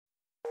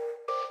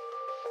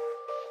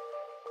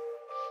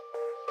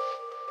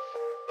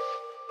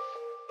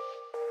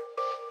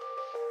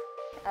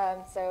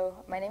So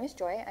my name is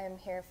Joy. I'm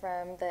here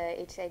from the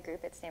HCI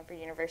group at Stanford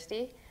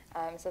University.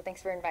 So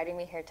thanks for inviting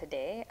me here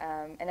today.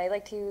 And I'd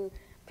like to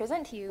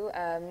present to you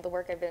the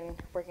work I've been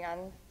working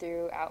on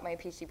throughout my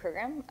PhD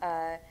program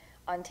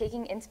on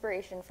taking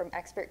inspiration from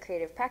expert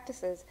creative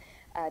practices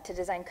to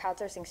design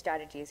crowdsourcing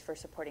strategies for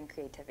supporting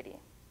creativity.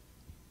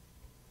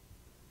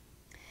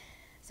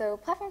 So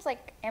platforms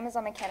like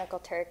Amazon Mechanical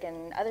Turk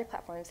and other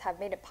platforms have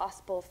made it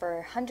possible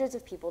for hundreds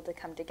of people to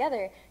come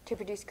together to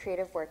produce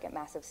creative work at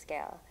massive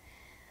scale.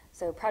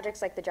 So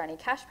projects like the Johnny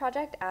Cash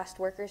project asked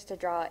workers to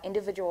draw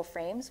individual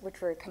frames which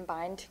were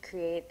combined to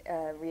create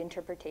a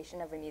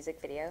reinterpretation of a music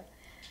video,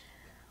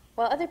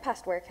 while other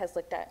past work has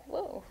looked at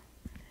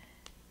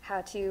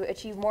how to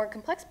achieve more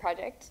complex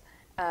projects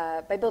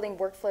by building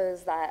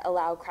workflows that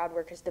allow crowd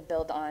workers to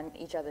build on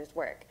each other's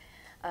work.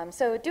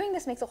 So doing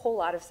this makes a whole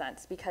lot of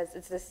sense because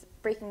it's this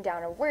breaking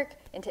down of work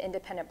into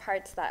independent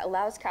parts that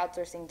allows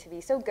crowdsourcing to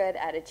be so good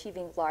at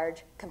achieving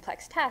large,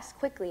 complex tasks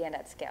quickly and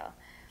at scale.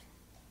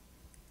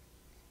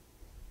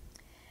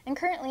 And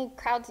currently,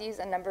 crowds use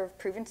a number of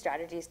proven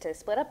strategies to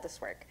split up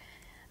this work.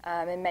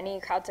 In many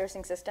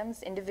crowdsourcing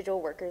systems,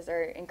 individual workers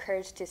are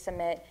encouraged to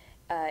submit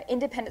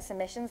independent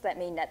submissions that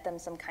may net them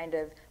some kind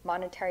of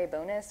monetary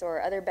bonus or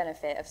other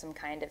benefit of some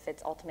kind if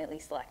it's ultimately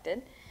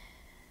selected.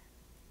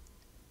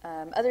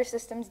 Other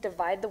systems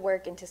divide the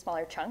work into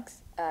smaller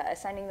chunks,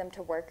 assigning them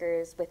to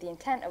workers with the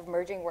intent of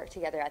merging work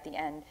together at the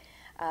end.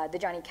 The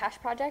Johnny Cash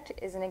project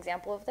is an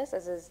example of this,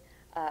 as is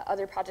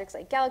other projects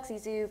like Galaxy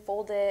Zoo,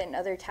 Foldit, and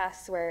other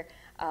tasks where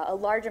a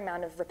large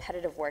amount of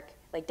repetitive work,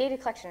 like data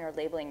collection or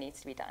labeling, needs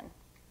to be done.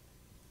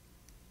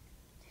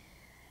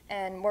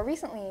 And more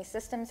recently,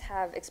 systems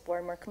have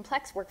explored more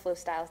complex workflow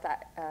styles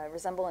that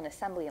resemble an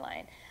assembly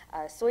line.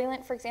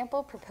 Soylent, for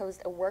example,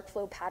 proposed a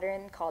workflow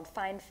pattern called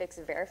Find, Fix,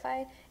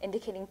 Verify,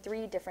 indicating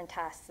 3 different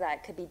tasks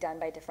that could be done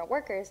by different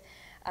workers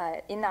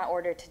in that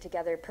order to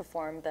together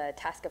perform the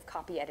task of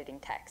copy editing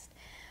text.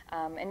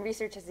 And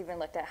research has even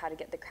looked at how to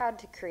get the crowd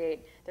to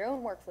create their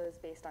own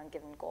workflows based on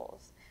given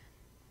goals.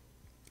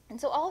 And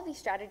so all of these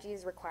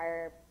strategies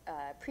require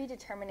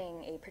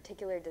predetermining a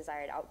particular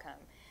desired outcome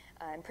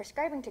and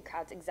prescribing to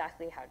crowds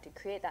exactly how to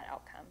create that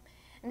outcome.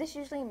 And this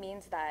usually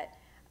means that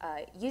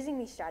using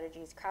these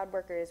strategies, crowd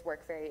workers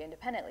work very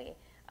independently.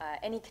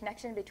 Any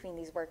connection between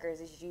these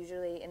workers is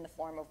usually in the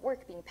form of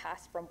work being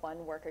passed from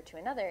one worker to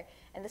another,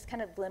 and this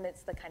kind of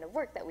limits the kind of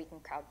work that we can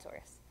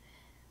crowdsource.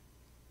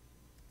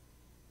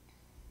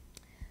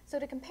 So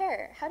to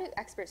compare, how do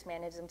experts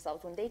manage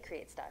themselves when they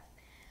create stuff?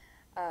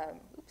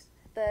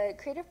 The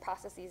creative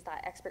processes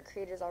that expert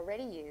creators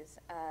already use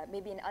may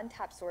be an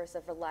untapped source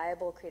of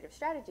reliable creative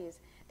strategies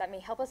that may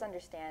help us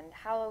understand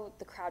how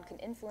the crowd can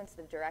influence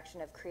the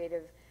direction of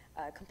creative,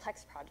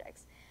 complex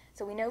projects.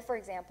 So we know, for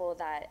example,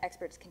 that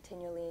experts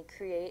continually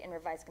create and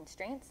revise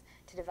constraints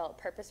to develop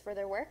purpose for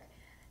their work.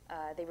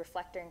 They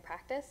reflect during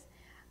practice.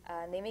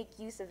 And they make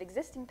use of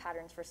existing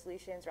patterns for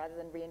solutions rather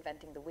than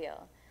reinventing the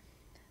wheel.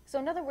 So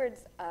in other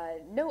words,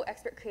 no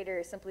expert creator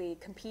is simply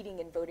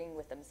competing and voting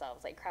with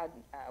themselves like crowd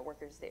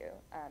workers do.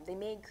 They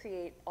may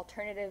create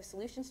alternative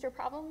solutions to a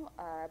problem,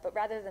 but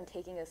rather than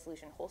taking a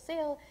solution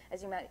wholesale,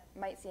 as you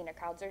might see in a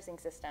crowdsourcing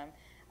system,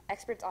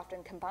 experts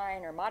often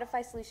combine or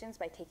modify solutions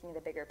by taking the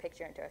bigger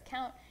picture into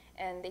account,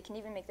 and they can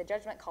even make the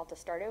judgment call to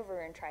start over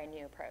and try a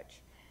new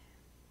approach.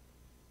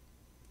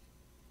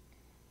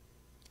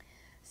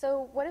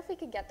 So what if we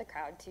could get the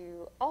crowd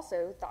to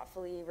also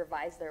thoughtfully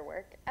revise their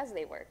work as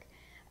they work?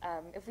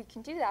 If we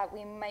can do that,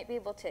 we might be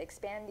able to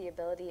expand the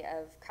ability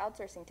of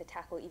crowdsourcing to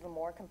tackle even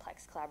more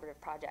complex collaborative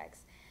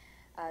projects.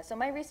 So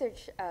my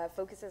research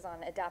focuses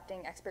on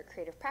adapting expert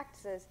creative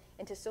practices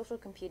into social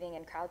computing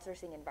and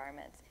crowdsourcing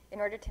environments in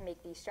order to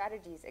make these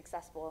strategies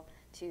accessible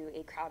to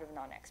a crowd of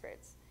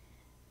non-experts.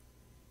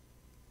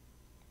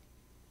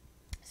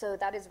 So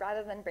that is,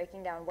 rather than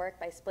breaking down work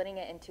by splitting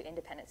it into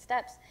independent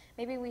steps,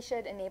 maybe we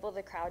should enable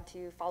the crowd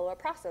to follow a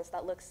process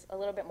that looks a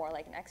little bit more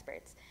like an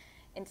expert's.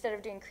 Instead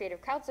of doing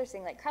creative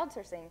crowdsourcing like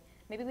crowdsourcing,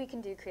 maybe we can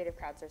do creative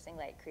crowdsourcing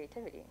like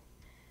creativity.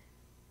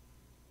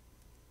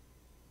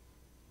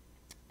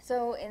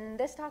 So in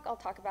this talk, I'll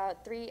talk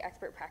about 3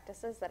 expert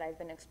practices that I've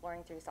been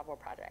exploring through several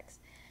projects.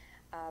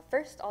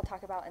 First, I'll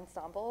talk about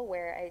ensemble,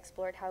 where I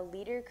explored how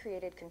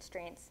leader-created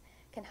constraints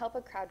can help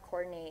a crowd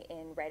coordinate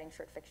in writing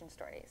short fiction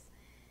stories.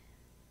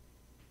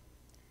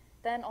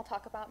 Then I'll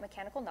talk about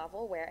mechanical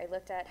novel, where I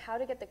looked at how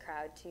to get the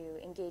crowd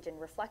to engage in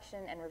reflection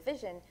and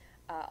revision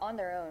on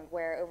their own,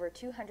 where over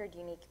 200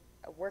 unique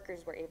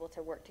workers were able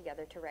to work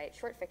together to write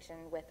short fiction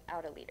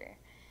without a leader.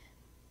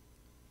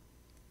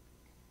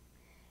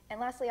 And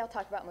lastly, I'll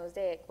talk about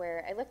Mosaic,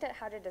 where I looked at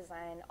how to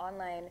design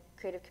online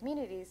creative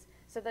communities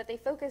so that they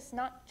focus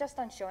not just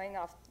on showing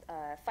off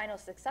final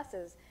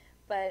successes,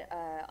 but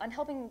on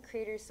helping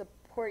creators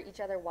support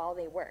each other while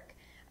they work,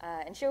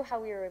 and show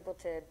how we were able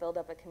to build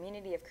up a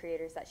community of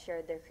creators that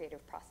shared their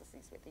creative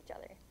processes with each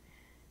other.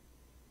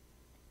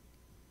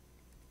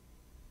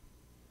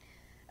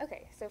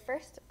 Okay, so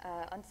first,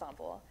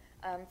 ensemble.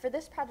 For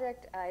this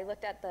project, I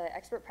looked at the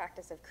expert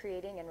practice of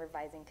creating and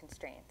revising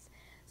constraints.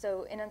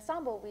 So in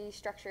ensemble, we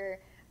structure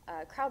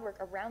crowd work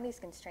around these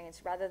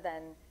constraints rather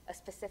than a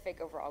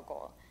specific overall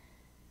goal.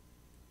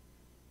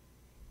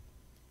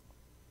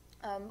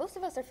 Most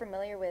of us are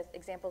familiar with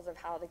examples of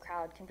how the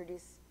crowd can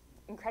produce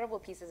incredible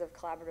pieces of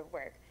collaborative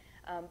work.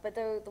 But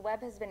though the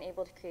web has been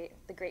able to create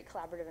the great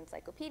collaborative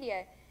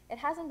encyclopedia, it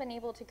hasn't been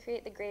able to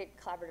create the great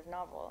collaborative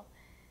novel.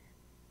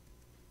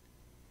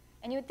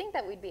 And you would think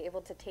that we'd be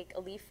able to take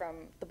a leaf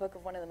from the book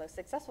of one of the most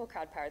successful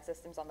crowd-powered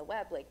systems on the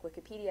web, like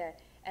Wikipedia,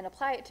 and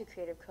apply it to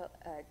creative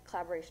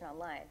collaboration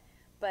online.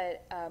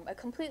 But a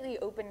completely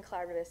open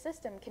collaborative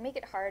system can make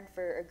it hard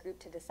for a group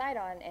to decide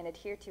on and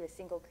adhere to a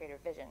single creative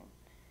vision.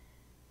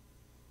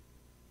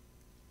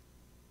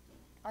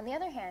 On the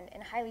other hand,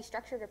 in highly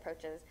structured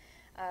approaches,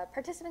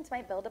 participants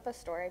might build up a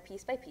story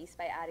piece by piece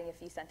by adding a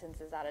few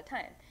sentences at a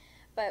time.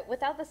 But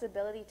without this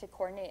ability to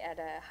coordinate at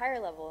a higher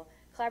level,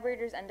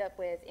 collaborators end up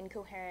with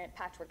incoherent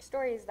patchwork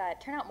stories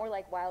that turn out more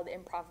like wild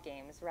improv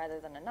games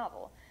rather than a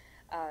novel.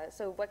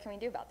 So what can we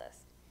do about this?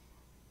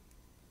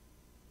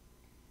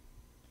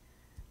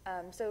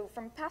 So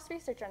from past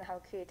research on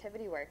how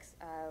creativity works,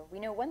 we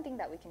know one thing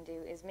that we can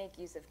do is make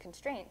use of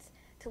constraints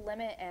to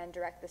limit and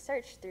direct the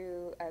search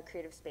through a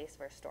creative space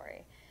for a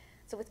story.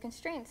 So with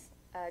constraints,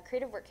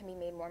 creative work can be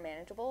made more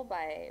manageable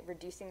by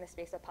reducing the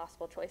space of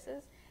possible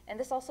choices, and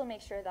this also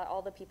makes sure that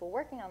all the people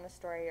working on the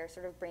story are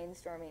sort of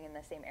brainstorming in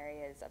the same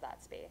areas of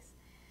that space.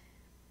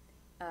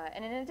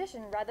 And in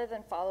addition, rather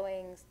than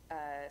following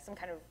some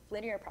kind of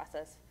linear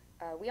process,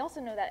 we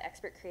also know that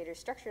expert creators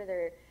structure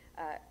their,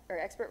 or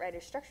expert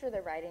writers structure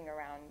their writing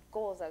around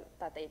goals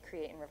that they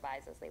create and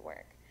revise as they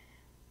work.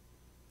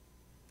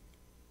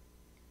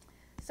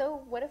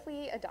 So what if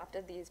we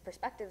adopted these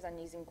perspectives on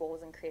using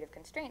goals and creative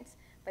constraints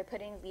by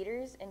putting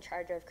leaders in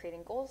charge of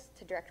creating goals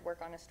to direct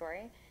work on a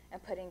story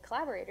and putting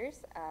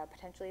collaborators,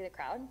 potentially the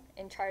crowd,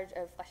 in charge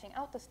of fleshing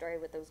out the story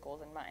with those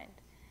goals in mind?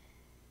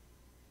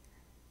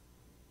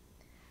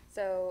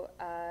 So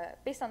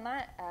based on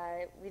that,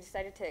 we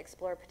decided to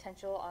explore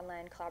potential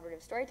online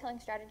collaborative storytelling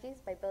strategies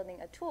by building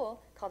a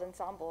tool called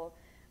Ensemble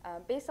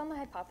based on the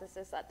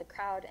hypothesis that the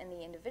crowd and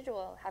the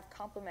individual have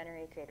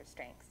complementary creative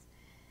strengths.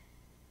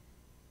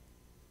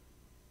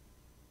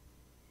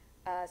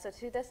 So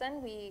to this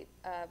end, we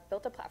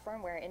built a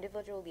platform where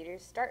individual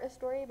leaders start a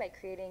story by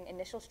creating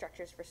initial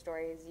structures for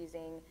stories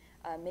using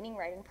mini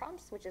writing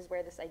prompts, which is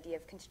where this idea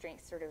of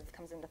constraints sort of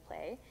comes into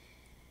play.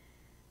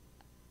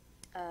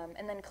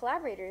 And then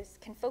collaborators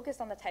can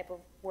focus on the type of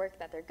work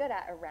that they're good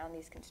at around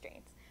these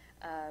constraints,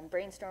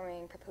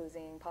 brainstorming,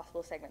 proposing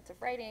possible segments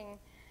of writing,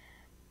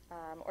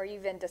 or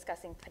even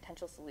discussing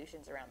potential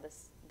solutions around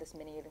this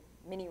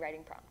mini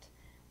writing prompt.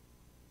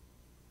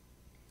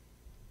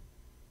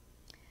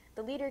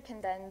 The leader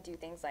can then do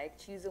things like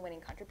choose a winning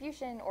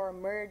contribution or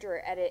merge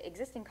or edit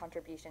existing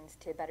contributions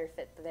to better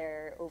fit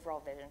their overall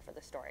vision for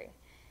the story.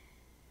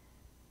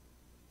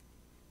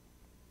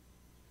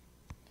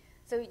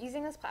 So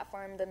using this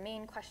platform, the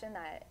main question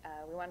that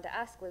we wanted to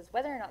ask was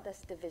whether or not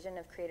this division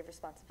of creative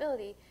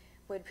responsibility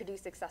would produce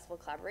successful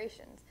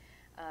collaborations.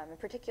 In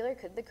particular,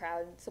 could the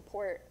crowd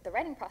support the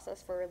writing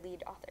process for a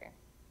lead author?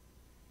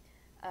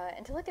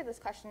 And to look at this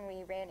question,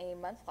 we ran a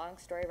month-long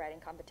story writing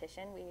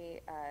competition. We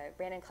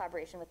ran in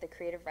collaboration with the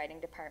creative writing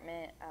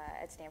department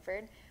at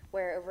Stanford,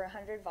 where over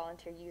 100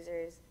 volunteer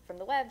users from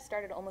the web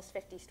started almost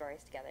 50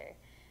 stories together.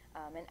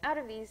 And out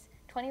of these,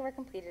 20 were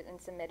completed and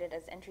submitted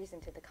as entries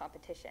into the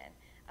competition.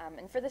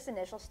 And for this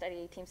initial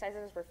study, team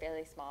sizes were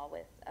fairly small,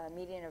 with a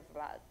median of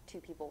about 2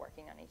 people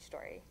working on each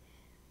story.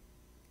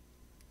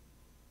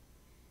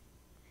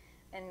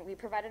 And we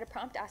provided a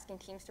prompt asking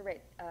teams to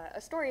write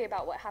a story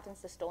about what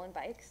happens to stolen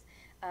bikes.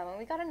 And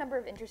we got a number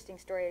of interesting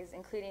stories,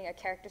 including a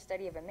character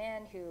study of a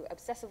man who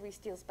obsessively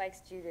steals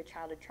bikes due to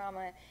childhood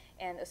trauma,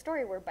 and a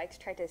story where bikes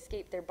try to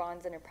escape their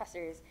bonds and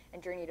oppressors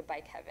and journey to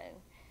bike heaven.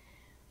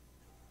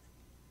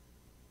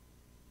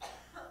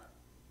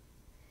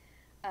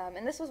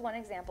 And this was one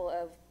example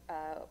of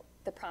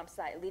the prompts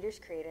that leaders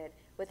created,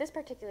 with this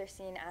particular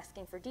scene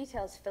asking for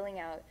details filling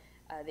out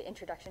the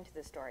introduction to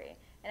the story.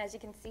 And as you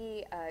can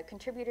see,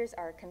 contributors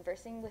are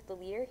conversing with the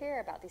leader here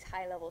about these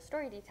high-level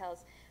story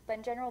details, but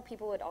in general,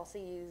 people would also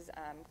use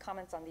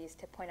comments on these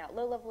to point out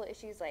low-level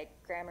issues like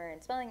grammar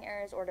and spelling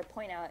errors, or to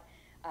point out,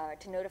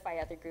 to notify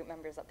other group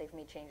members that they've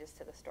made changes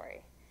to the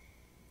story.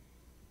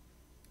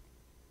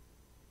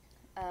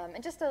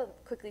 And just to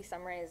quickly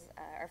summarize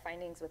our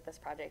findings with this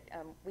project,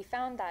 we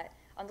found that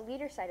on the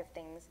leader side of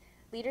things,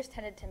 leaders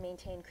tended to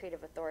maintain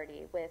creative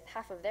authority, with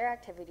half of their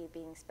activity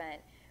being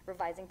spent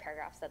revising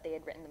paragraphs that they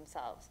had written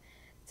themselves.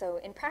 So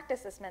in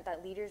practice, this meant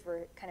that leaders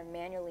were kind of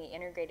manually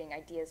integrating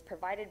ideas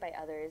provided by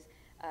others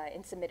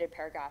in submitted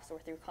paragraphs or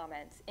through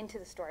comments into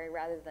the story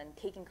rather than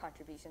taking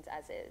contributions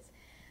as is.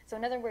 So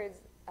in other words,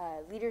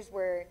 leaders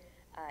were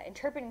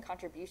interpreting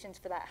contributions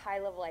for that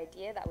high-level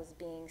idea that was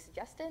being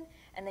suggested,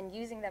 and then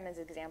using them as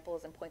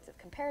examples and points of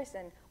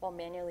comparison while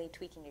manually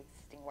tweaking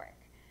existing work.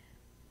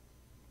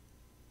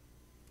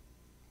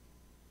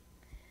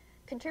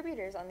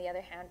 Contributors, on the other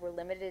hand, were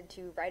limited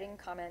to writing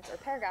comments or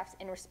paragraphs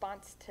in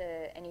response to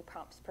any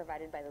prompts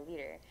provided by the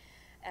leader.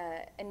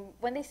 And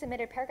when they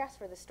submitted paragraphs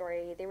for the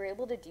story, they were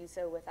able to do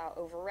so without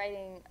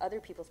overwriting other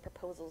people's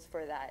proposals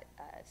for that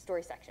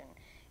story section.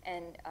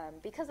 And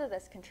because of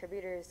this,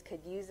 contributors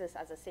could use this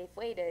as a safe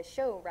way to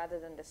show rather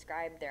than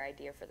describe their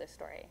idea for the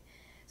story.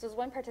 So as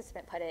one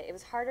participant put it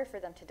was harder for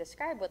them to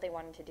describe what they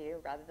wanted to do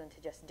rather than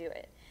to just do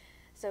it.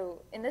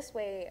 So in this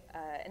way,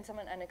 and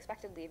somewhat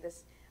unexpectedly,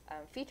 this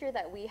feature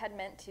that we had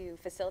meant to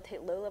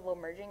facilitate low-level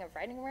merging of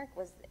writing work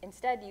was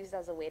instead used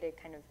as a way to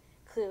kind of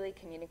clearly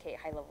communicate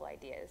high-level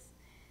ideas.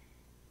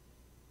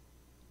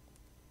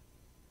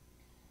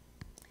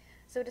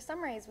 So to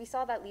summarize, we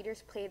saw that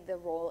leaders played the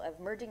role of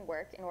merging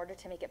work in order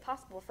to make it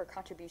possible for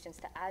contributions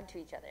to add to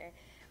each other,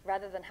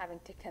 rather than having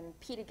to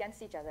compete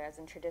against each other as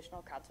in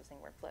traditional crowdsourcing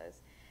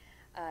workflows.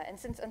 And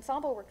since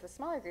Ensemble worked with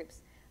smaller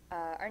groups,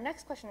 our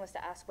next question was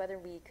to ask whether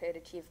we could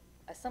achieve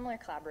a similar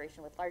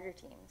collaboration with larger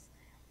teams.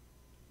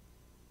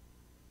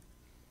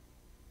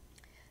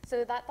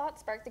 So that thought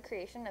sparked the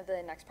creation of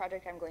the next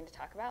project I'm going to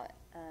talk about,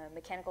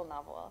 Mechanical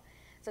Novel.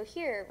 So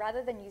here,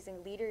 rather than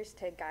using leaders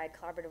to guide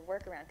collaborative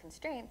work around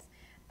constraints,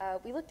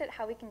 we looked at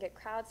how we can get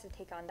crowds to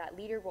take on that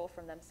leader role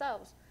from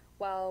themselves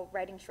while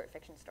writing short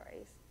fiction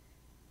stories.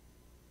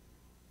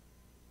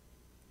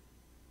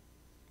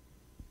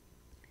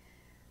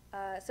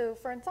 So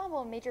for Ensemble,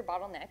 a major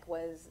bottleneck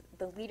was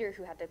the leader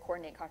who had to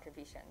coordinate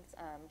contributions.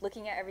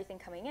 Looking at everything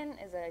coming in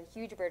is a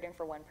huge burden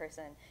for one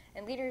person,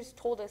 and leaders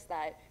told us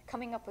that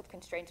coming up with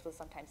constraints was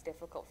sometimes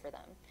difficult for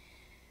them.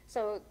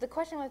 So the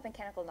question with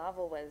Mechanical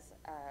Novel was,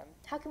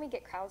 how can we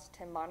get crowds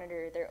to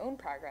monitor their own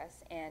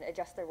progress and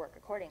adjust their work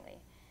accordingly?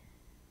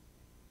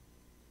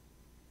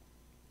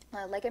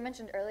 Like I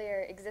mentioned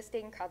earlier,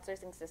 existing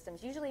crowdsourcing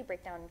systems usually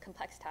break down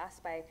complex tasks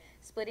by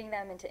splitting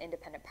them into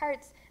independent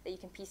parts that you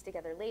can piece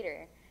together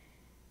later,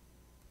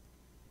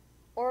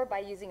 or by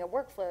using a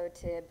workflow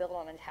to build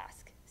on a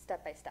task,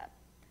 step by step.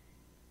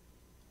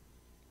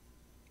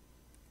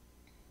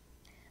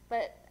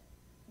 But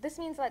this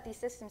means that these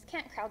systems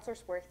can't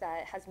crowdsource work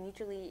that has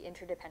mutually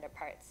interdependent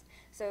parts.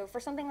 So for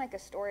something like a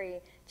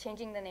story,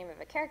 changing the name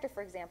of a character,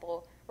 for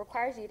example,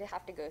 requires you to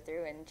have to go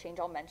through and change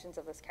all mentions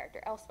of this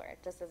character elsewhere,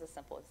 just as a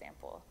simple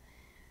example.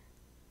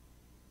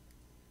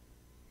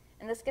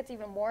 And this gets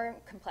even more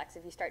complex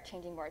if you start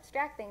changing more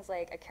abstract things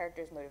like a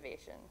character's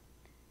motivation.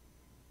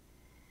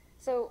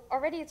 So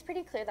already it's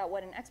pretty clear that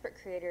what an expert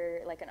creator,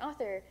 like an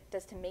author,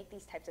 does to make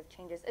these types of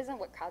changes isn't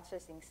what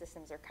crowdsourcing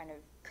systems are kind of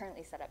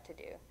currently set up to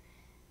do.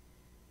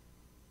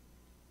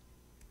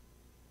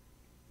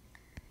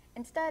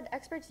 Instead,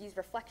 experts use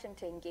reflection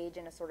to engage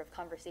in a sort of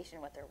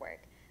conversation with their work.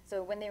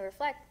 So when they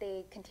reflect,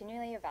 they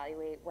continually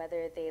evaluate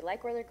whether they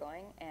like where they're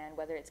going and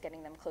whether it's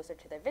getting them closer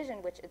to their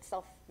vision, which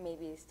itself may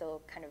be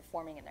still kind of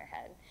forming in their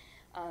head.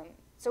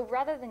 So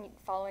rather than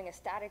following a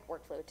static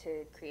workflow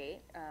to create,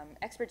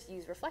 experts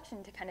use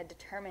reflection to kind of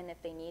determine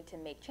if they need to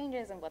make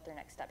changes and what their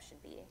next steps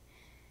should be.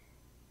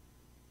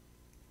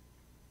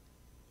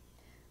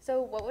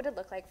 So what would it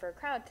look like for a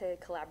crowd to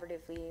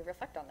collaboratively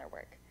reflect on their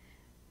work?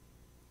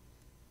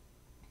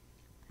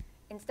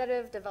 Instead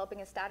of developing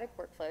a static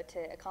workflow to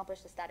accomplish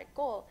a static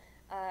goal,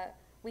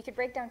 we could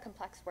break down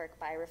complex work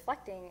by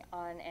reflecting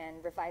on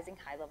and revising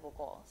high-level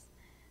goals.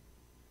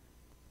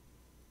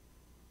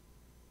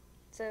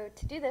 So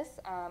to do this,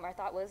 our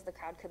thought was the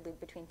crowd could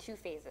loop between two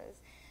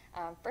phases.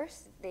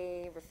 First,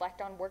 they reflect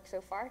on work so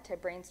far to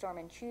brainstorm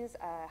and choose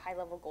a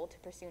high-level goal to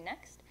pursue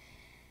next.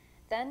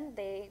 Then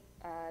they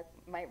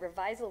might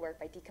revise the work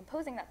by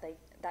decomposing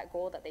that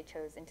goal that they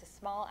chose into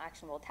small,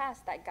 actionable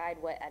tasks that guide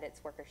what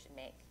edits workers should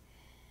make.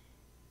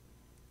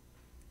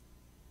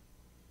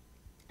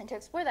 And to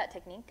explore that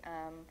technique,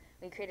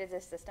 we created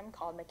this system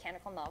called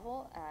Mechanical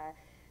Novel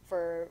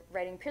for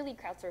writing purely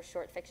crowdsourced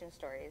short fiction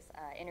stories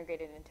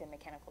integrated into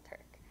Mechanical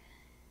Turk.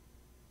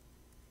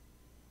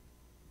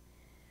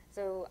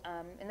 So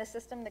in this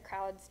system, the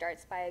crowd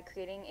starts by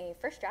creating a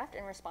first draft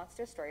in response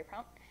to a story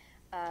prompt.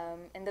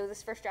 And though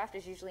this first draft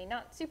is usually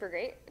not super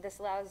great, this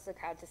allows the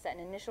crowd to set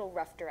an initial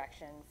rough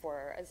direction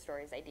for a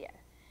story's idea.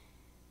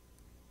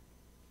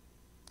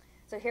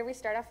 So here we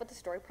start off with the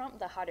story prompt,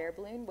 the hot air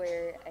balloon,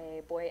 where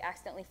a boy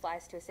accidentally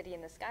flies to a city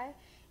in the sky,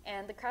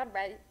 and the crowd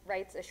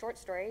writes a short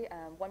story,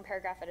 one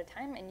paragraph at a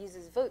time, and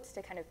uses votes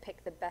to kind of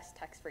pick the best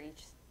text for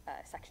each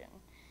section.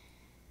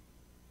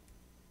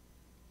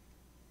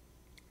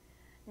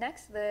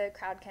 Next, the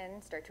crowd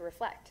can start to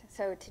reflect.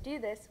 So to do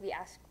this, we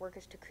ask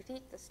workers to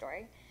critique the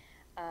story.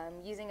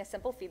 Using a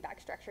simple feedback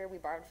structure we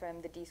borrowed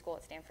from the D School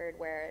at Stanford,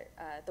 where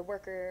the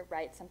worker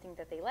writes something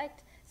that they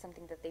liked,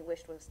 something that they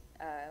wished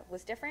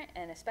was different,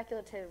 and a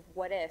speculative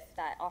what if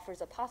that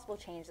offers a possible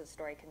change the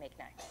story could make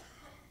next.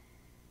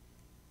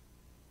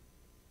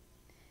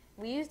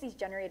 We use these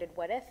generated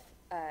what if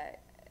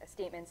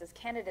statements as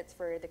candidates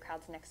for the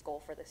crowd's next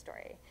goal for the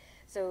story.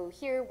 So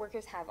here,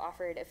 workers have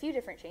offered a few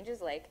different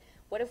changes, like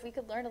what if we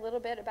could learn a little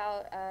bit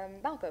about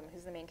Malcolm,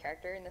 who's the main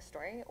character in this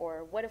story,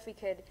 or what if we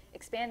could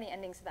expand the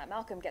ending so that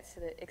Malcolm gets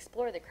to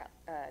explore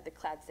the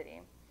cloud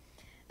city.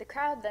 The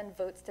crowd then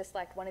votes to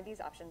select one of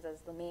these options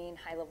as the main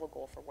high-level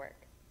goal for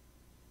work.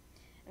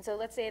 And so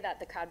let's say that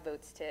the crowd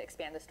votes to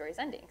expand the story's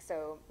ending,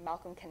 so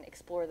Malcolm can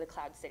explore the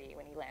Cloud City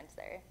when he lands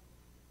there.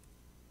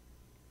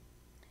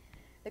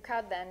 The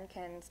crowd then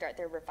can start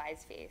their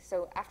revise phase.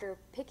 So after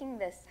picking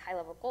this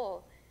high-level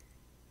goal,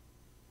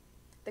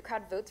 the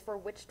crowd votes for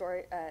which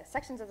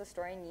sections of the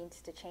story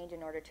needs to change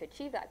in order to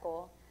achieve that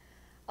goal,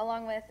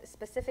 along with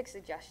specific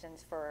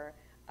suggestions for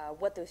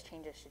what those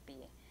changes should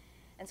be.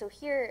 And so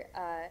here,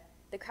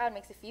 the crowd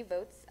makes a few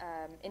votes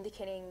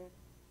indicating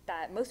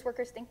that most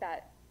workers think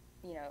that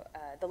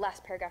the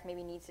last paragraph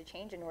maybe needs to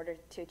change in order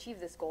to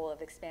achieve this goal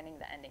of expanding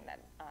the ending that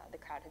the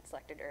crowd had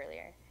selected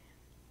earlier.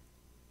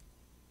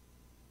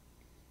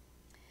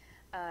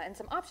 And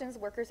some options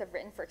workers have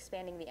written for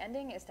expanding the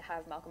ending is to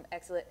have Malcolm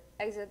exit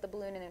the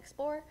balloon and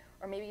explore,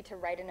 or maybe to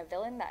write in a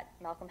villain that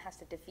Malcolm has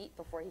to defeat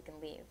before he can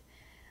leave.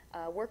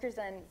 Workers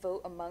then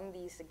vote among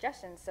these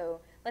suggestions,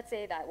 so let's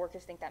say that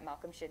workers think that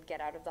Malcolm should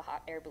get out of the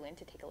hot air balloon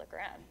to take a look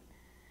around.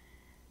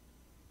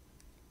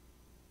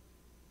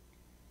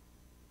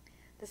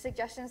 The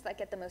suggestions that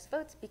get the most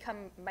votes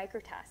become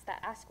microtasks that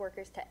ask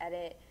workers to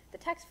edit the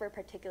text for a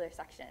particular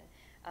section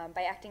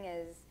by acting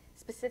as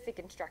specific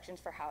instructions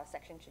for how a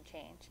section should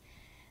change.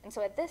 And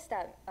so at this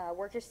step,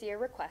 workers see a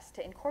request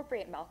to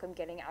incorporate Malcolm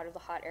getting out of the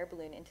hot air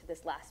balloon into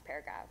this last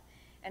paragraph.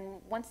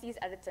 And once these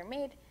edits are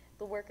made,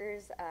 the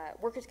workers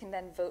can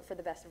then vote for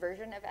the best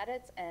version of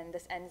edits, and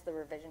this ends the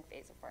revision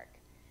phase of work.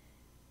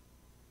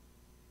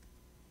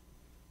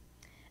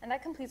 And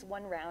that completes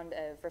one round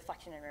of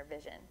reflection and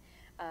revision.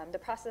 The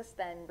process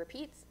then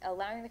repeats,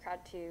 allowing the crowd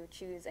to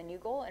choose a new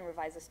goal and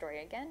revise the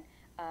story again,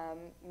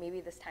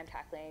 maybe this time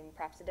tackling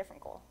perhaps a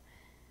different goal.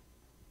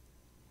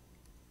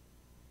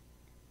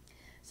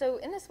 So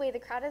in this way, the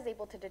crowd is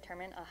able to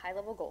determine a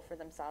high-level goal for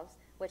themselves,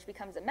 which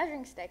becomes a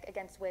measuring stick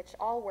against which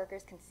all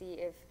workers can see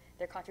if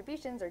their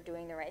contributions are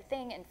doing the right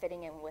thing and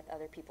fitting in with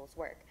other people's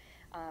work,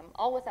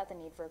 all without the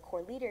need for a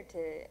core leader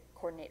to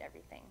coordinate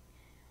everything.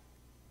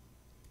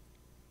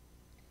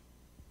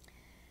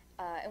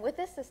 And with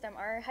this system,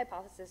 our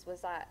hypothesis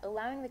was that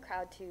allowing the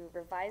crowd to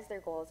revise their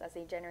goals as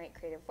they generate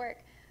creative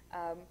work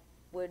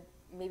would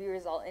maybe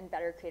result in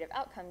better creative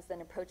outcomes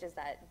than approaches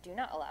that do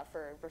not allow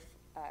for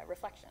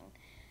reflection.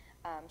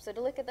 So to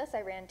look at this,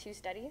 I ran two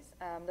studies.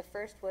 The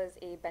first was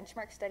a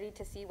benchmark study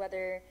to see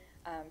whether,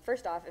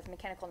 first off, if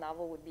mechanical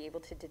novel would be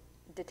able to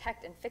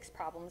detect and fix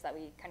problems that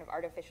we kind of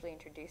artificially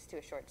introduced to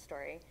a short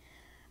story.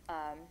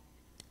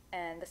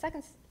 And the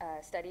second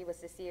study was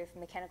to see if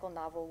mechanical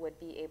novel would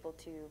be able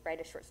to write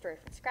a short story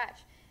from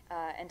scratch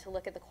and to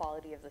look at the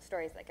quality of the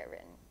stories that get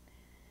written.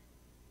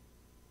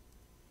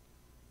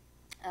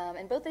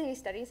 And both of these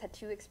studies had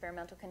two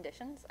experimental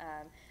conditions,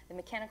 the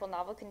mechanical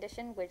novel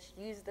condition, which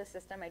used the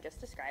system I just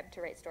described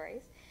to write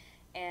stories,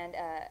 and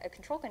a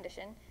control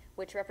condition,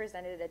 which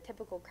represented a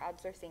typical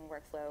crowdsourcing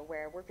workflow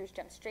where workers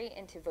jump straight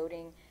into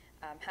voting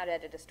how to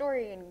edit a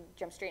story and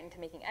jump straight into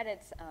making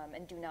edits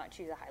and do not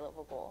choose a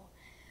high-level goal.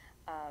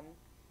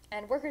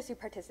 And workers who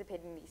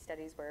participated in these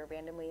studies were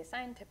randomly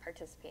assigned to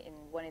participate in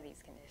one of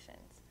these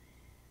conditions.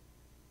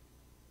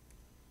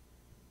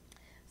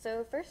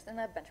 So first, in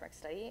the benchmark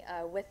study,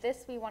 with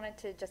this we wanted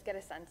to just get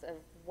a sense of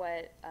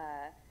what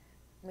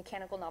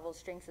mechanical novel's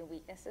strengths and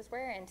weaknesses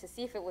were, and to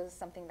see if it was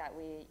something that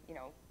we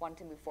wanted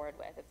to move forward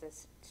with, if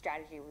this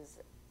strategy was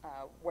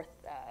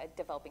worth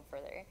developing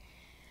further.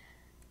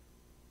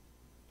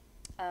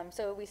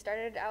 So we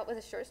started out with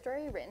a short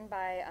story written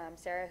by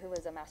Sarah, who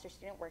was a master's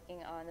student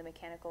working on the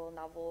mechanical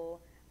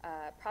novel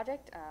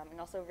project, and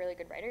also a really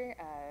good writer.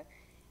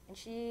 And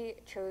she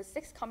chose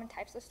 6 common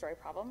types of story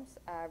problems,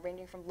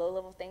 ranging from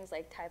low-level things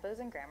like typos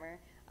and grammar,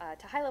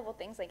 to high-level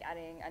things like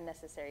adding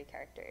unnecessary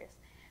characters.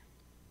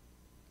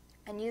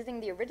 And using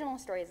the original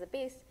story as a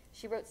base,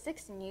 she wrote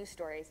 6 new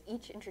stories,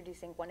 each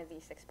introducing one of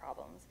these 6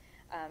 problems.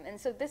 And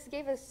so this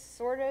gave us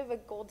sort of a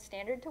gold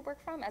standard to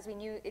work from, as we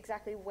knew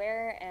exactly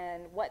where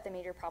and what the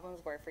major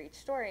problems were for each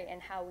story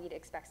and how we'd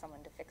expect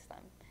someone to fix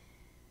them.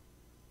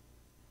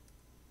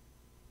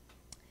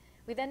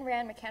 We then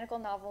ran mechanical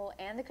novel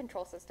and the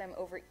control system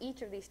over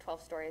each of these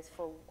 12 stories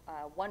for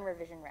one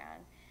revision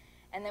round.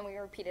 And then we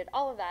repeated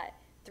all of that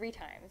 3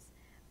 times.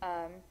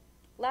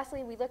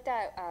 Lastly, we looked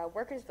at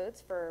workers'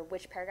 votes for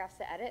which paragraphs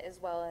to edit, as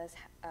well as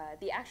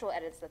the actual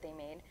edits that they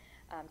made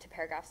to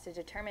paragraphs to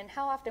determine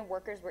how often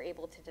workers were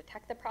able to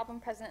detect the problem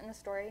present in the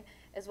story,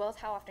 as well as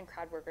how often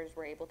crowd workers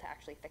were able to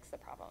actually fix the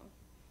problem.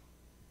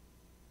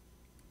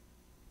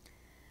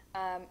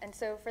 And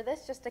so for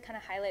this, just to kind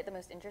of highlight the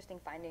most interesting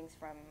findings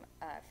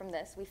from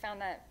this, we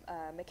found that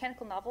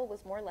mechanical novel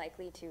was more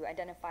likely to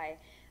identify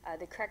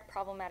the correct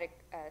problematic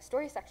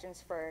story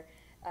sections for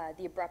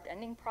the abrupt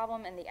ending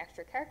problem and the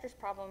extra characters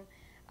problem,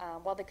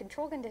 while the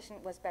control condition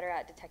was better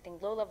at detecting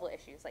low-level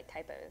issues like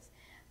typos.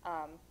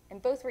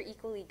 And both were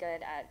equally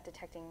good at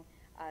detecting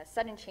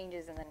sudden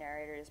changes in the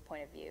narrator's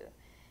point of view.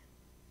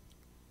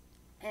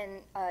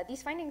 And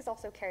these findings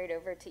also carried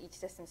over to each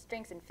system's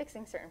strengths in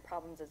fixing certain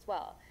problems as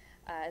well,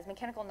 as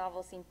mechanical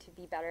novels seemed to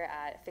be better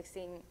at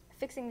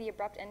fixing the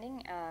abrupt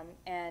ending,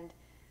 and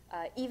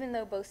even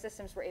though both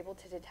systems were able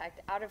to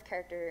detect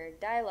out-of-character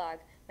dialogue,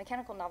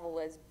 mechanical novel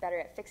was better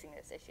at fixing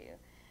this issue.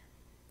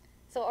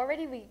 So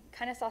already we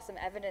kind of saw some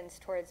evidence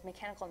towards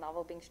mechanical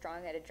novel being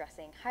strong at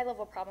addressing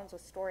high-level problems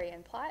with story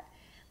and plot,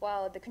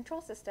 while the control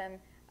system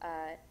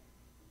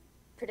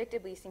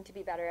predictably seemed to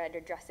be better at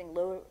addressing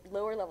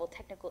lower-level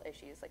technical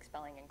issues like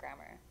spelling and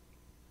grammar.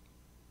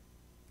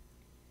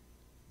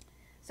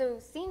 So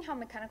seeing how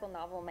mechanical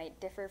novel might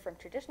differ from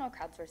traditional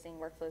crowdsourcing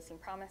workflows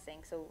seemed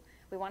promising, so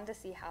we wanted to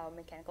see how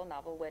mechanical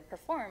novel would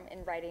perform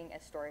in writing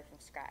a story from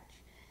scratch.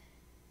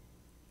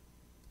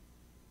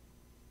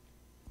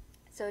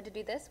 So to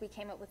do this, we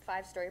came up with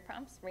 5 story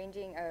prompts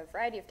ranging a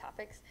variety of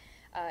topics,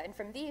 and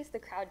from these, the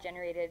crowd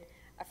generated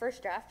a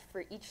first draft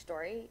for each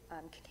story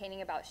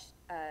containing about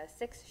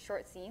 6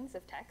 short scenes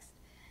of text.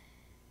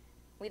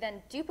 We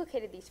then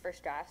duplicated these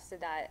first drafts so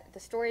that the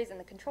stories in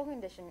the control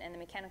condition and the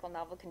mechanical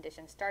novel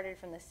condition started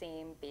from the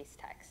same base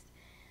text.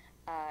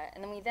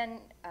 And then we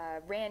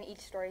ran each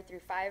story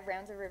through 5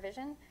 rounds of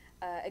revision,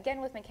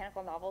 again with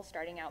mechanical novel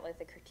starting out with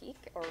a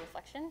critique or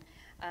reflection,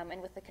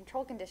 and with the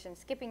control condition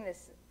skipping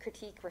this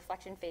critique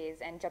reflection phase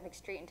and jumping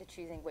straight into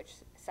choosing which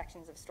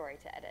sections of story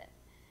to edit.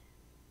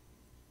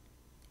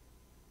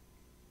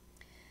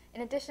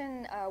 In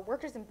addition,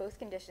 workers in both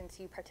conditions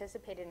who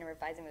participated in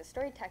revising the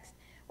story text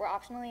were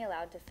optionally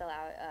allowed to fill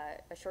out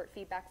a short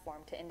feedback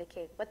form to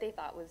indicate what they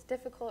thought was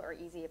difficult or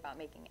easy about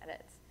making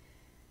edits.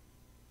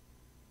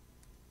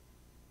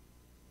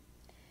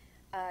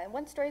 And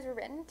once stories were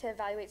written, to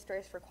evaluate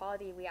stories for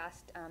quality, we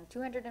asked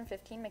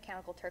 215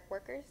 Mechanical Turk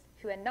workers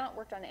who had not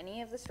worked on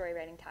any of the story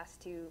writing tasks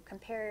to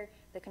compare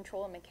the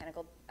control and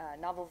mechanical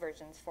novel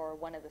versions for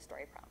one of the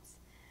story prompts.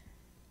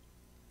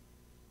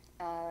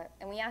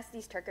 And we asked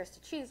these Turkers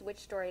to choose which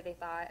story they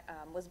thought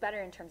was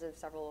better in terms of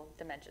several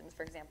dimensions.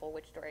 For example,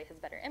 which story has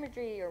better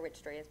imagery or which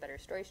story has better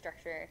story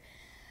structure.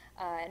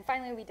 And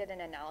finally, we did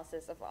an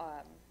analysis of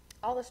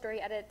all the story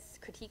edits,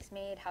 critiques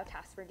made, how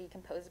tasks were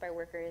decomposed by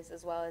workers,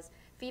 as well as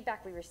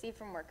feedback we received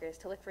from workers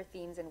to look for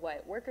themes in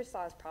what workers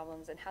saw as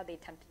problems and how they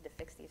attempted to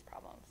fix these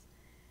problems.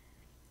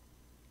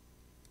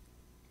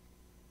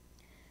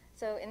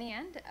 So in the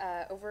end,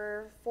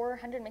 over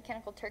 400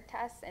 Mechanical Turk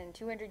tasks and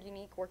 200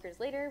 unique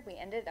workers later, we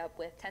ended up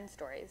with 10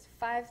 stories,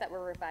 5 that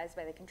were revised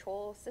by the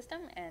control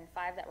system and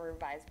 5 that were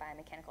revised by a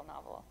mechanical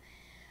novel.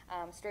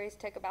 Stories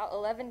took about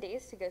 11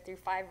 days to go through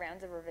 5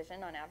 rounds of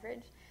revision on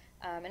average.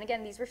 And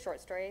again, these were short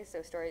stories,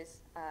 so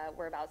stories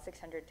were about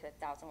 600 to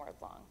 1,000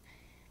 words long.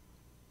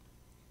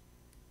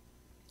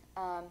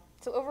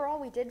 So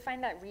overall, we did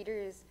find that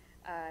readers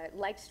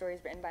liked stories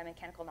written by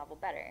mechanical novel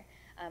better.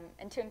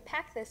 And to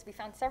unpack this, we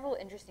found several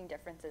interesting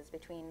differences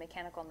between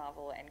mechanical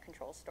novel and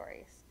control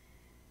stories.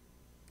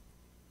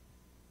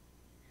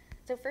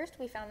 So first,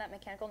 we found that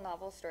mechanical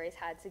novel stories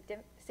had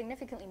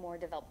significantly more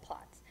developed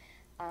plots.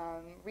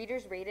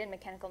 Readers rated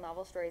mechanical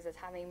novel stories as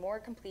having more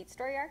complete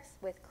story arcs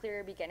with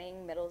clearer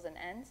beginning, middles, and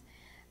ends.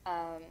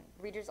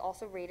 Readers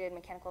also rated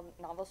mechanical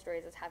novel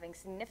stories as having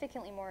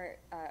significantly more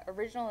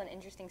original and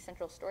interesting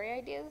central story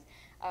ideas,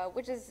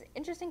 which is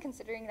interesting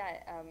considering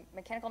that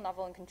mechanical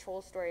novel and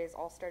control stories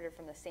all started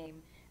from the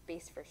same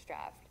base first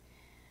draft.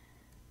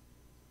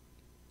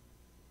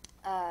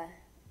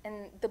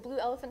 And the Blue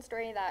Elephant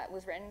story that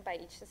was written by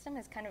each system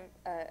is kind of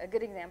a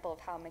good example of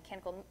how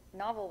mechanical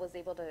novel was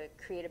able to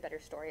create a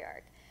better story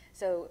arc.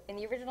 So in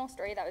the original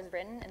story that was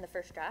written in the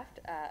first draft,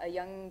 a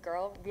young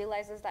girl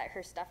realizes that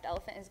her stuffed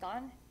elephant is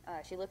gone.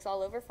 She looks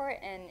all over for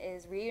it and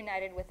is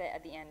reunited with it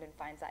at the end and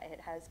finds that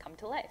it has come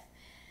to life.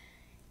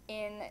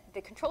 In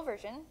the control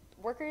version,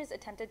 workers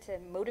attempted to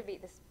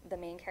motivate the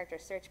main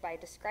character's search by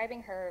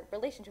describing her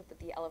relationship with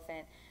the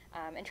elephant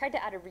and tried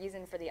to add a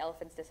reason for the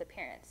elephant's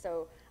disappearance.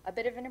 So a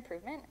bit of an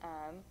improvement,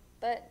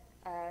 but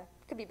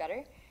could be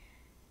better.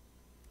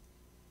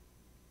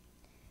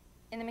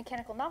 In the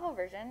mechanical novel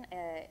version,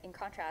 in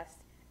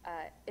contrast,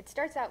 it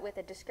starts out with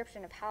a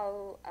description of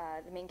how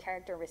the main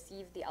character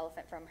received the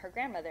elephant from her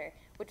grandmother,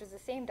 which was the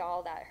same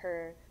doll that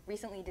her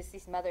recently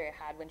deceased mother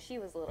had when she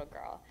was a little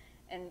girl.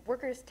 And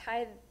workers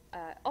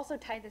also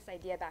tied this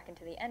idea back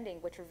into the ending,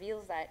 which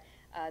reveals that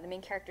the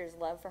main character's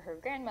love for her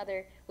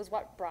grandmother was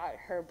what brought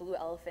her blue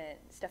elephant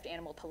stuffed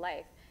animal to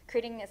life,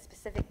 creating a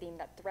specific theme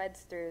that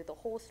threads through the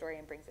whole story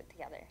and brings it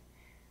together.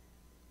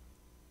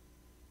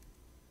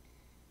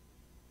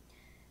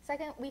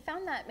 Second, we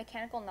found that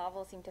mechanical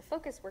novels seem to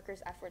focus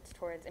workers' efforts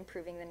towards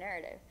improving the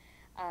narrative.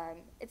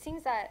 It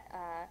seems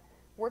that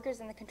workers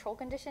in the control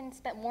condition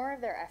spent more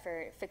of their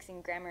effort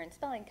fixing grammar and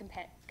spelling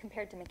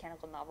compared to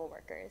mechanical novel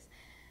workers.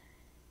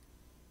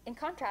 In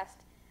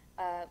contrast,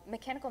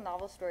 mechanical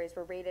novel stories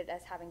were rated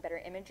as having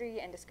better imagery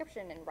and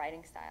description and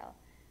writing style.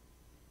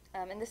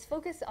 And this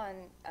focus on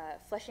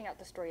fleshing out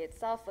the story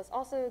itself was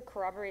also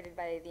corroborated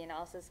by the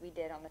analysis we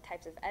did on the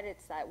types of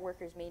edits that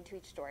workers made to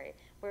each story,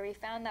 where we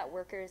found that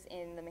workers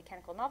in the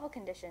mechanical novel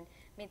condition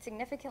made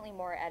significantly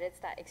more edits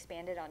that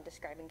expanded on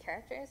describing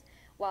characters,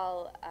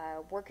 while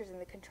workers in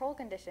the control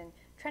condition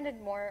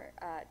trended more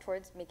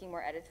towards making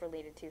more edits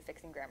related to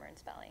fixing grammar and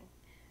spelling.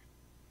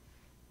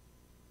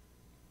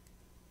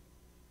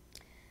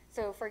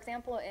 So for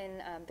example,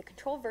 in the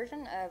control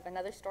version of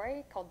another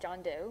story called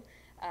John Doe,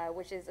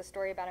 which is a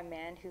story about a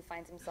man who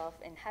finds himself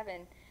in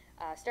heaven,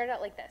 started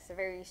out like this, a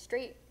very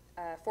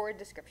straightforward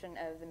description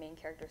of the main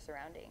character's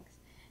surroundings.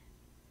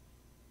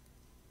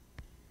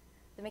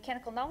 The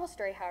mechanical novel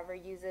story, however,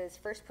 uses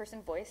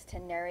first-person voice to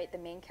narrate the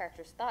main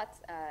character's thoughts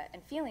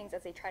and feelings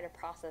as they try to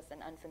process an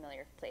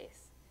unfamiliar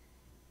place.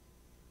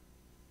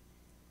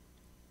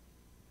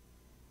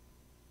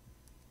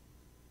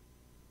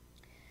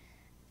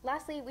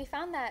 Lastly, we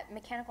found that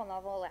mechanical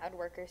novel allowed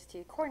workers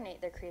to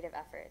coordinate their creative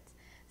efforts.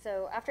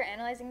 So after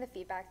analyzing the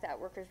feedback that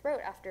workers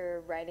wrote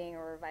after writing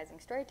or revising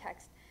story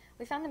text,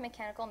 we found that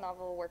mechanical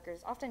novel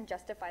workers often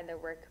justified their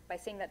work by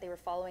saying that they were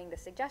following the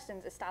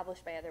suggestions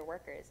established by other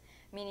workers,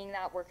 meaning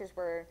that workers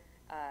were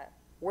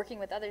working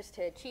with others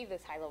to achieve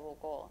this high-level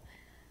goal.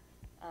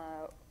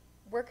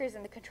 Workers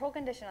in the control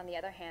condition, on the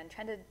other hand,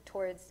 trended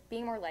towards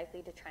being more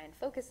likely to try and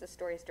focus the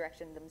story's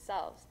direction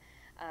themselves,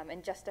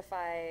 and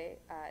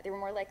they were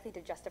more likely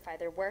to justify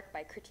their work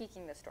by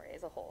critiquing the story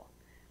as a whole.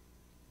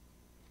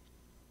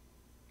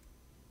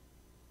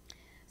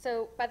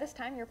 So by this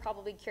time, you're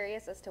probably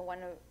curious as to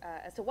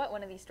what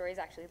one of these stories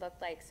actually looked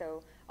like.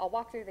 So I'll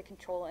walk through the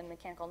control and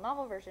mechanical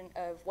novel version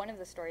of one of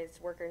the stories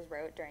workers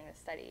wrote during the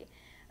study.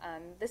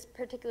 This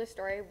particular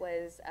story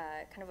was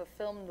kind of a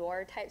film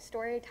noir type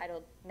story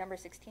titled Number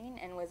 16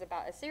 and was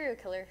about a serial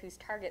killer whose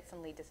target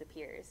suddenly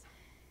disappears.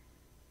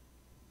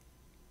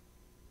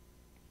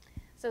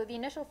 So the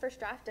initial first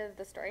draft of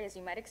the story, as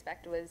you might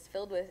expect, was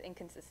filled with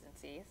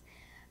inconsistencies.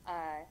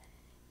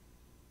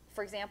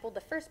 For example,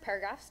 the first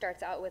paragraph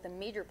starts out with a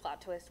major plot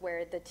twist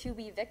where the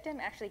to-be victim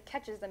actually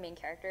catches the main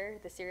character,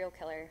 the serial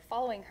killer,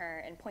 following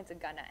her and points a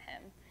gun at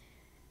him.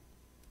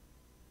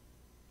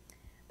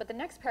 But the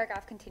next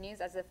paragraph continues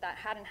as if that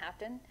hadn't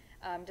happened,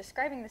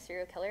 describing the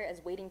serial killer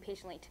as waiting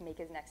patiently to make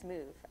his next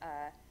move.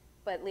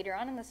 But later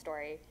on in the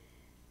story,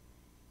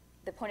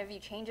 the point of view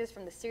changes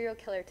from the serial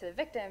killer to the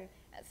victim,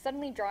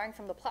 suddenly drawing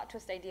from the plot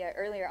twist idea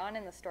earlier on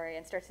in the story,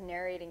 and starts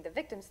narrating the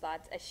victim's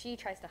thoughts as she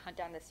tries to hunt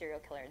down the serial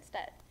killer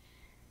instead.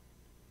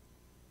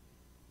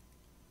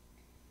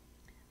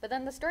 But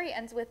then the story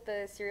ends with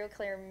the serial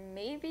killer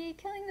maybe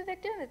killing the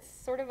victim. It's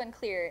sort of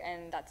unclear,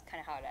 and that's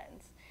kind of how it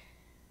ends.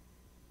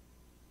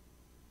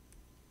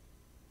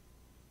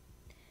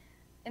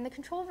 In the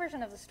control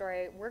version of the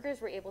story, workers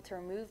were able to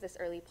remove this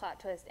early plot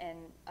twist and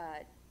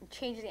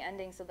change the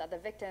ending so that the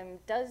victim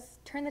does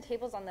turn the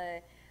tables on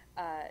the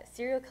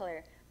serial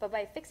killer, but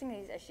by fixing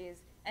these issues,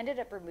 ended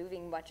up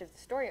removing much of the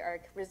story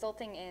arc,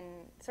 resulting in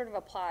sort of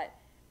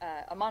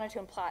a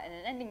monotone plot and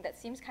an ending that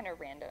seems kind of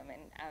random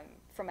and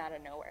from out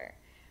of nowhere.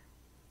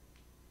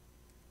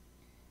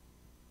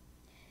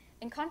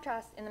 In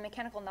contrast, in the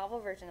mechanical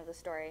novel version of the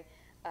story,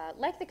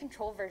 like the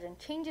control version,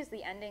 changes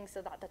the ending so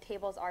that the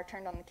tables are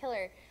turned on the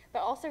killer, but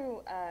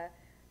also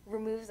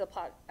removes the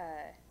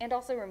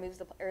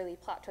early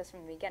plot twist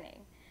from the beginning.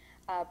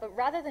 But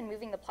rather than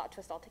moving the plot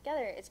twist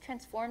altogether, it's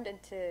transformed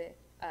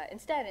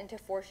instead into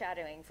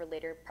foreshadowing for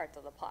later parts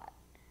of the plot.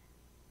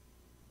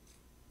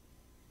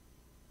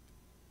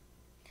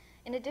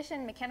 In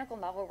addition, mechanical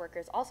novel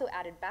workers also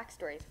added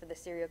backstories for the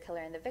serial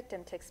killer and the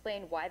victim to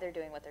explain why they're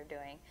doing what they're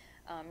doing.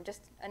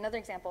 Just another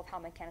example of how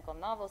mechanical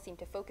novels seem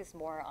to focus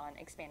more on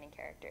expanding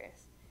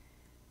characters.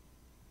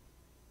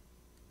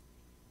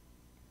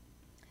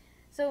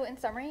 So in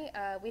summary,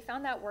 we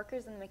found that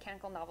workers in the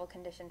mechanical novel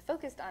condition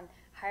focused on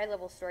higher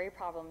level story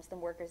problems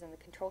than workers in the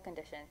control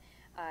condition,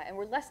 and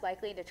were less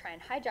likely to try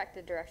and hijack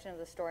the direction of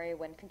the story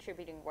when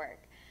contributing work.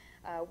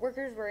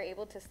 Workers were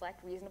able to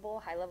select reasonable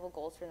high-level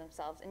goals for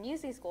themselves and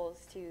use these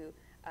goals to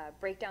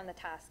break down the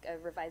task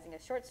of revising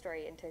a short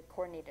story into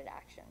coordinated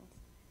actions.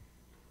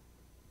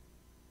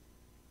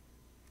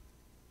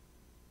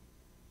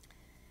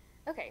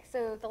 Okay,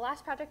 so the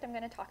last project I'm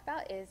going to talk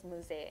about is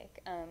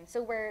Mosaic.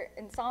 So where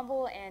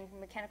ensemble and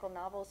mechanical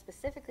novels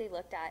specifically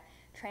looked at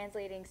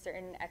translating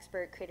certain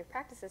expert creative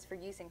practices for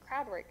use in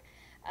crowd work,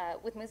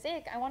 with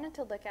Mosaic, I wanted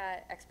to look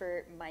at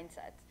expert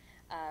mindsets.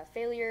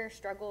 Failure,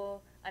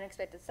 struggle,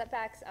 unexpected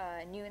setbacks,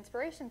 new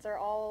inspirations are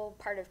all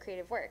part of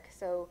creative work.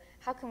 So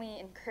how can we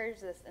encourage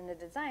this in the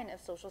design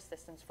of social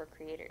systems for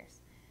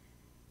creators?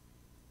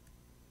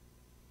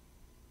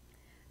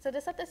 So to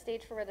set the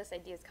stage for where this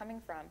idea is coming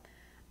from,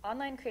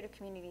 online creative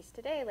communities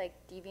today like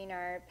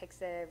DeviantArt,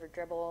 Pixiv, or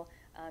Dribbble,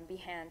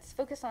 Behance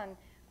focus on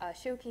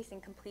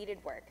showcasing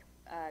completed work,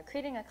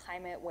 creating a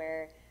climate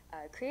where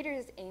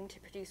creators aim to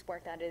produce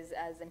work that is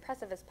as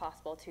impressive as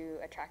possible to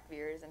attract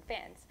viewers and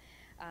fans.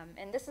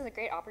 And this is a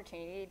great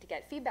opportunity to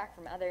get feedback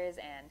from others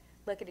and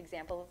look at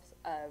examples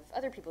of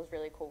other people's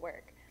really cool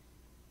work.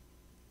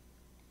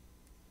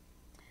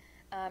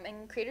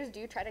 And creators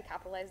do try to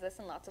capitalize this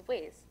in lots of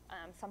ways.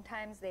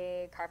 Sometimes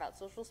they carve out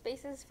social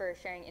spaces for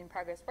sharing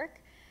in-progress work.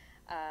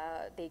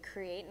 They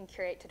create and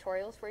curate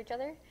tutorials for each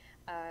other,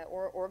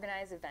 or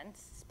organize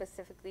events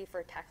specifically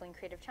for tackling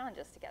creative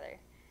challenges together.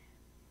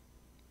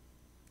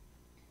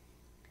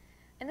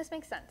 And this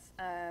makes sense.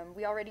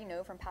 We already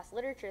know from past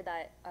literature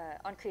that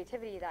on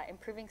creativity that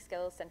improving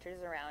skills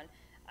centers around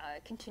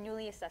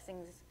continually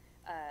assessing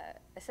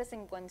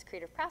one's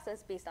creative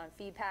process based on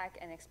feedback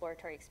and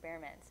exploratory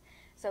experiments.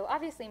 So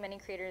obviously many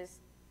creators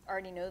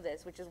already know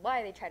this, which is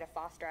why they try to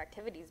foster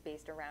activities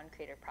based around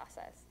creative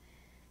process.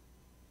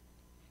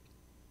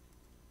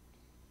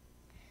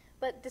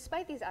 But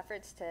despite these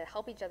efforts to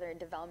help each other in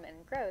development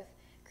and growth,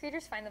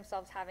 creators find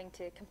themselves having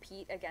to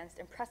compete against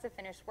impressive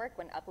finished work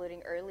when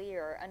uploading early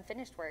or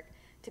unfinished work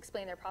to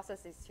explain their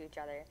processes to each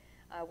other,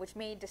 which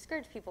may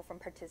discourage people from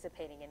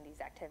participating in these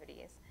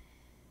activities.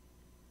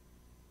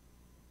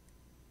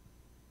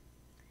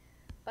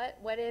 But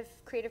what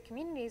if creative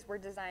communities were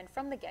designed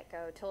from the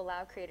get-go to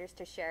allow creators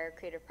to share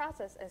creative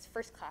process as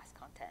first-class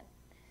content?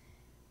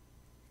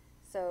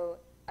 So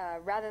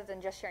rather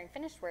than just sharing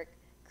finished work,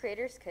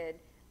 creators could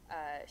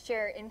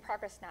share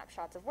in-progress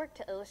snapshots of work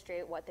to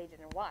illustrate what they did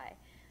and why.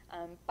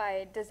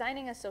 By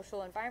designing a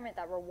social environment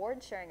that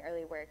rewards sharing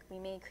early work, we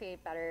may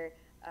create better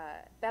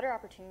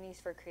opportunities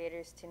for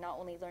creators to not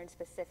only learn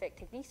specific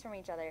techniques from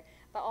each other,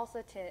 but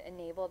also to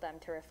enable them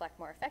to reflect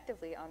more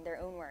effectively on their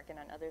own work and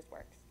on others'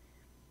 works.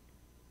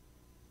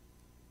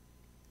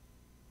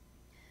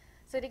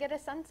 So to get a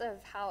sense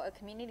of how a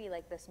community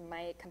like this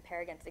might compare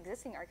against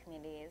existing art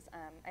communities,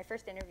 I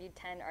first interviewed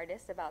 10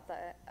 artists about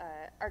the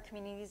art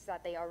communities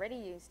that they already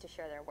use to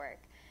share their work.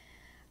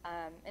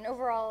 And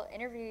overall,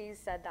 interviewees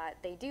said that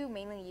they do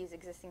mainly use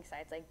existing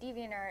sites like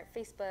DeviantArt,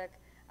 Facebook,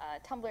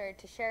 Tumblr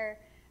to share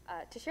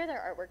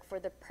their artwork for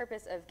the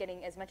purpose of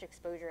getting as much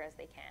exposure as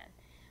they can.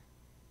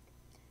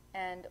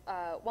 And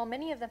while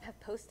many of them have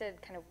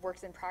posted kind of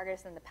works in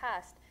progress in the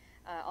past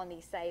on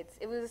these sites,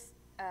 it was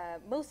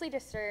mostly to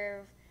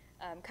serve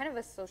kind of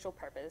a social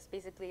purpose,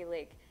 basically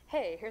like,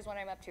 hey, here's what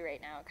I'm up to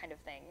right now kind of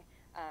thing,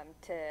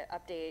 to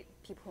update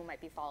people who might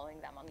be following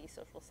them on these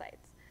social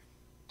sites.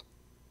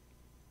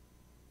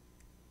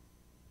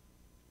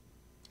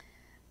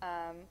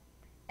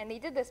 And they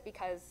did this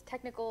because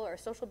technical or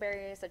social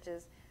barriers such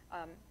as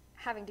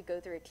having to go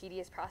through a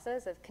tedious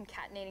process of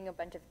concatenating a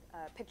bunch of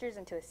pictures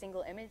into a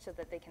single image so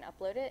that they can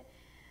upload it,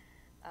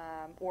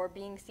 or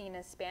being seen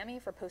as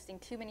spammy for posting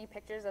too many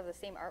pictures of the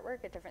same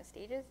artwork at different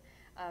stages,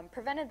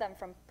 prevented them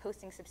from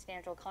posting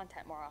substantial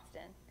content more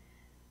often.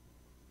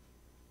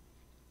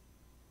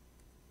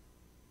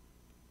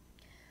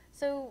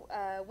 So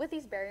with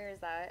these barriers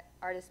that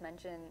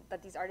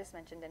these artists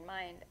mentioned in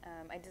mind,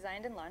 I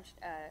designed and launched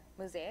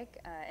Mosaic,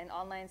 an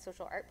online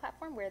social art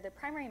platform where the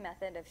primary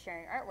method of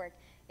sharing artwork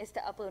is to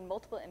upload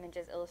multiple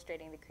images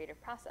illustrating the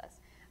creative process,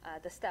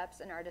 the steps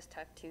an artist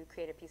took to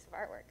create a piece of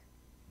artwork.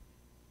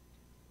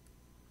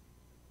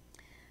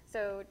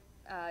 So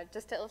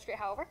just to illustrate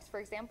how it works, for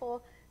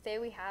example, say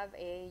we have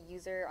a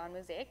user on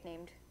Mosaic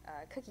named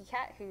Cookie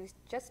Cat who's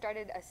just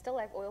started a still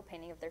life oil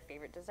painting of their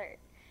favorite dessert.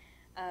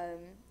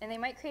 And they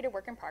might create a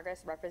work in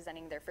progress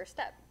representing their first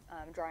step,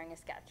 drawing a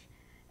sketch.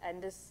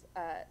 And this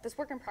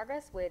work in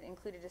progress would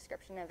include a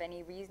description of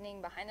any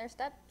reasoning behind their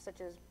step,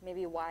 such as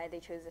maybe why they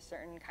chose a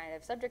certain kind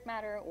of subject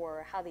matter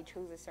or how they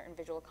chose a certain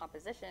visual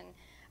composition,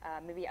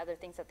 maybe other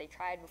things that they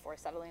tried before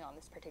settling on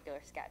this particular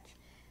sketch.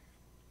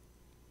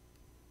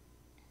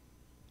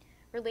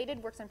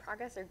 Related works in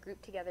progress are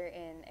grouped together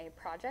in a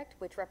project,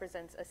 which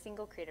represents a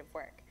single creative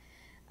work.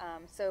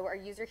 So our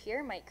user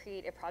here might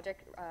create a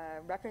project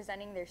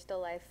representing their still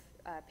life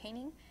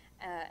painting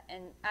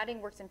and adding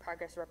works in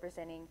progress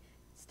representing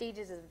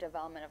stages of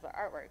development of the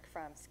artwork,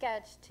 from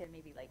sketch to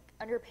maybe like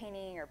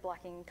underpainting or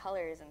blocking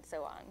colors and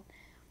so on.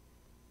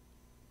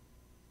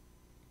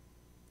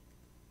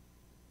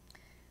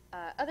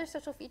 Other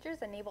social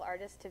features enable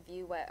artists to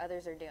view what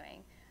others are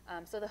doing.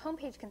 So the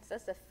homepage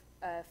consists of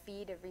a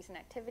feed of recent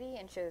activity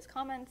and shows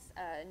comments,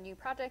 new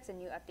projects, and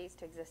new updates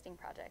to existing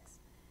projects.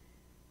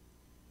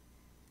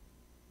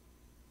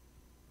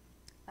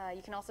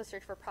 You can also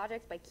search for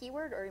projects by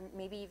keyword or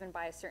maybe even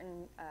by a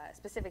certain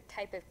specific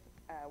type of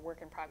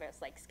work in progress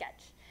like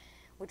sketch,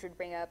 which would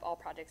bring up all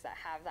projects that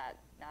have that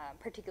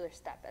particular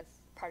step as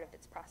part of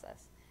its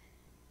process.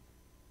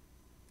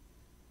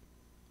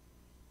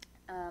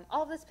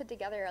 All of this put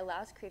together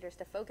allows creators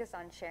to focus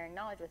on sharing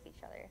knowledge with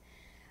each other.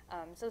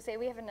 So say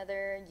we have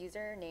another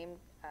user named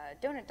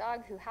Donut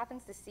Dog who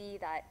happens to see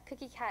that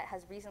Cookie Cat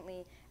has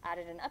recently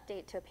added an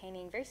update to a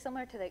painting very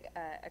similar to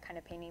a kind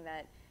of painting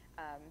that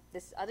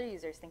this other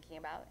user is thinking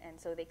about,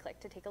 and so they click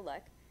to take a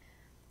look.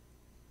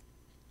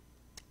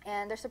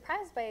 And they're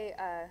surprised by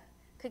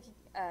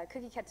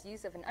Cookie Cat's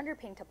use of an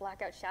underpaint to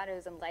block out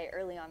shadows and light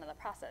early on in the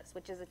process,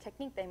 which is a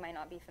technique they might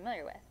not be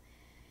familiar with.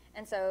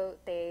 And so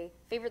they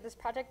favorite this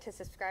project to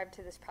subscribe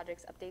to this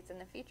project's updates in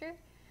the future.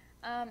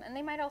 And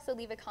they might also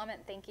leave a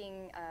comment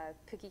thanking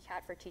Cookie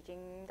Cat for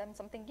teaching them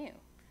something new.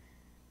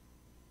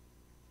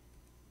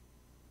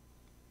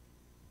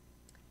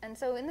 And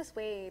so in this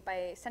way,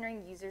 by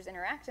centering users'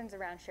 interactions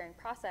around sharing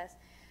process,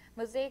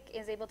 Mosaic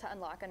is able to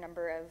unlock a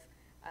number of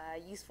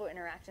useful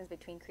interactions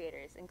between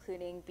creators,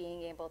 including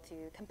being able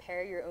to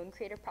compare your own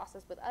creative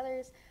process with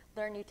others,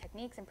 learn new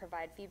techniques, and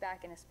provide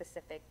feedback in a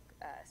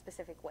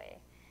specific way.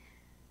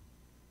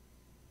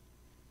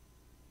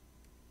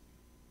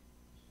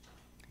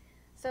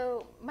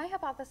 So my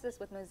hypothesis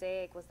with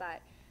Mosaic was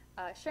that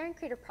sharing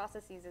creative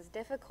processes is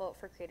difficult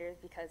for creators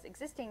because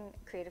existing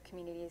creative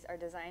communities are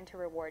designed to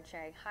reward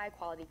sharing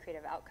high-quality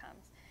creative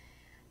outcomes.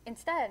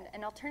 Instead,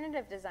 an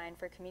alternative design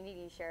for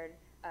community shared,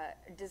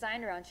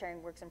 designed around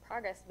sharing works in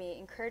progress may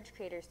encourage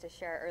creators to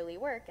share early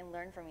work and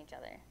learn from each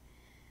other.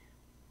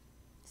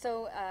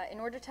 So in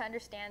order to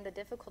understand the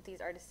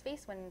difficulties artists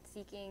face when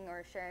seeking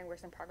or sharing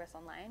works in progress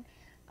online,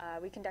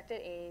 we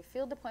conducted a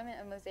field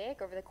deployment of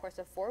Mosaic over the course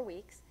of 4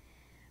 weeks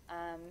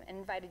and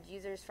invited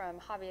users from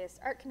hobbyist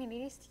art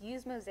communities to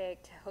use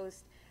Mosaic to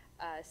host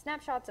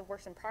snapshots of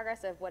works in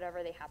progress of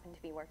whatever they happen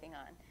to be working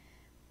on.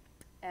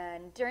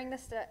 And during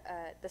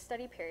the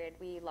study period,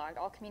 we logged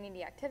all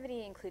community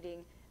activity,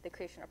 including the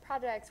creation of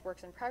projects,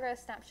 works in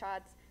progress,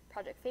 snapshots,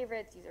 project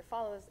favorites, user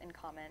follows, and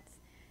comments.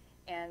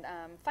 And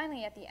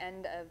finally, at the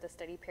end of the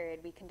study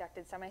period, we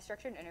conducted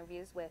semi-structured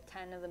interviews with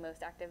 10 of the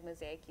most active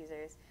Mosaic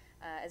users,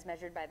 as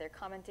measured by their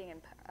commenting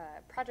and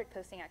project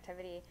posting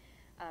activity,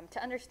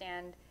 to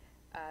understand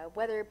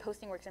whether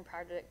posting works in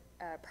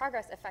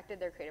progress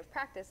affected their creative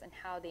practice and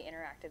how they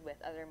interacted with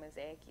other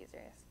Mosaic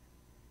users.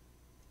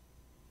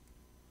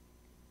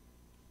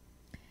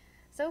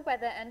 So by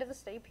the end of the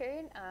study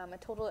period, a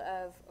total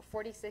of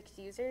 46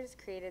 users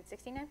created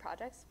 69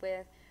 projects,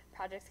 with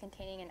projects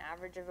containing an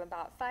average of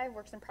about 5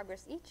 works in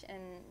progress each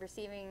and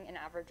receiving an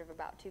average of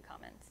about 2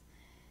 comments.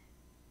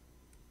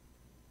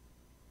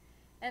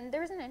 And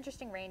there was an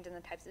interesting range in the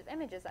types of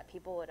images that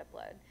people would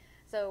upload.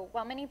 So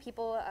while many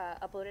people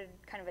uploaded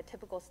kind of a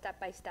typical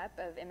step-by-step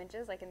of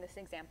images, like in this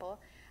example,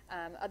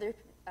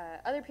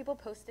 other people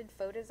posted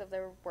photos of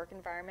their work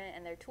environment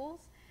and their tools,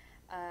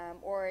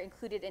 or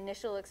included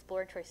initial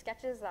exploratory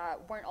sketches that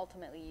weren't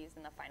ultimately used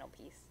in the final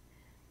piece.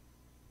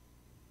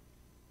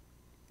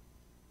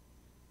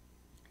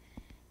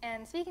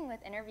 And speaking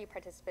with interview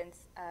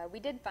participants, we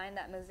did find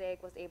that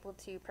Mosaic was able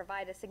to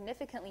provide a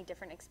significantly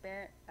different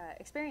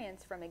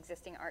experience from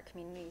existing art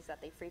communities that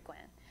they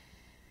frequent.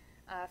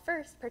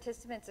 First,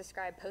 participants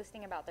described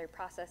posting about their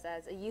process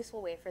as a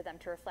useful way for them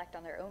to reflect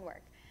on their own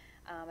work.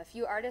 A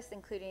few artists,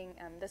 including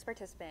this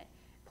participant,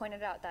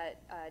 pointed out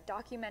that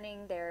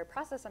documenting their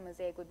process on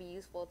Mosaic would be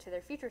useful to their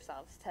future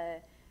selves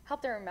to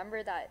help them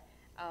remember that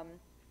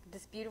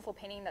this beautiful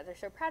painting that they're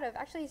so proud of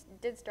actually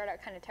did start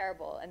out kind of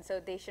terrible, and so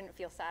they shouldn't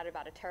feel sad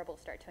about a terrible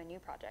start to a new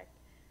project.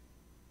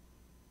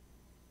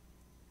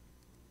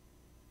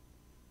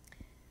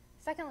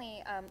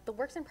 Secondly, the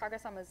works in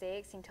progress on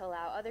Mosaic seem to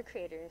allow other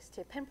creators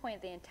to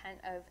pinpoint the intent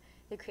of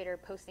the creator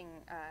posting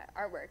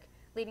artwork,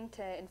 leading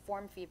to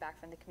informed feedback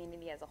from the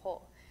community as a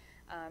whole.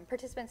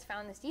 Participants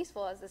found this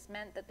useful, as this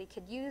meant that they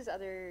could use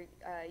other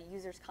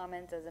users'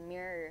 comments as a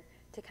mirror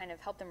to kind of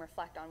help them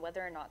reflect on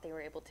whether or not they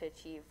were able to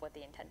achieve what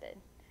they intended.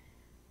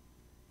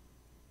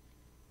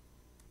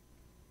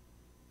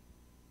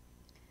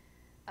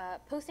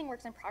 Posting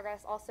works in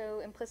progress also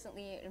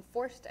implicitly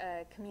enforced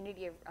a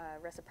community of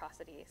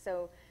reciprocity.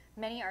 So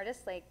many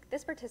artists, like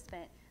this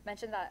participant,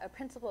 mentioned that a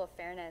principle of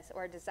fairness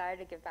or a desire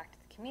to give back to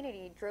the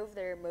community drove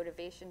their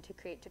motivation to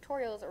create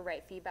tutorials or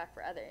write feedback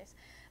for others.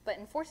 But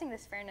enforcing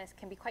this fairness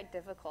can be quite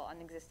difficult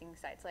on existing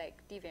sites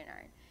like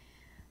DeviantArt.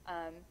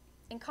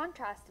 In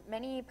contrast,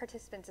 many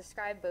participants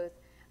describe both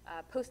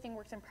posting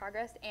works in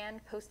progress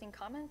and posting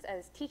comments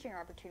as teaching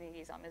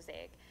opportunities on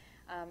Mosaic.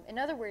 In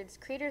other words,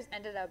 creators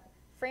ended up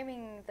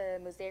framing the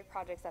Mosaic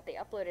projects that they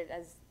uploaded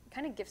as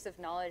kind of gifts of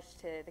knowledge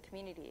to the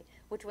community,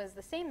 which was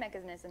the same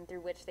mechanism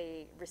through which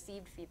they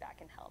received feedback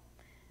and help.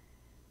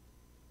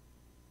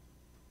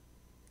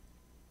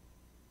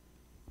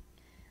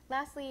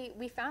 Lastly,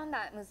 we found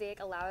that Mosaic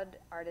allowed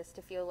artists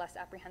to feel less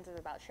apprehensive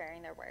about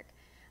sharing their work.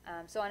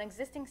 So on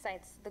existing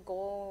sites, the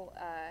goal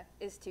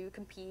is to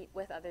compete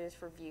with others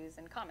for views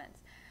and comments.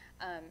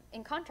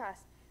 In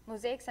contrast,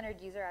 Mosaic centered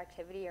user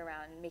activity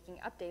around making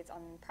updates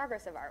on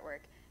progress of artwork,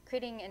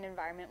 creating an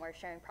environment where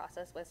sharing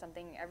process was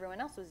something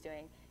everyone else was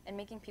doing, and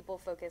making people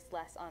focus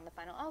less on the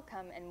final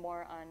outcome and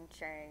more on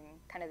sharing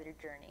kind of their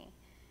journey.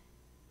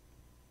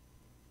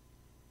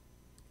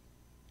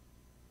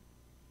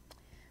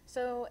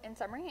 So in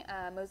summary,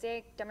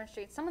 Mosaic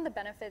demonstrates some of the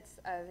benefits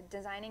of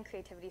designing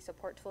creativity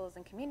support tools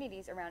and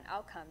communities around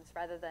outcomes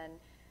rather than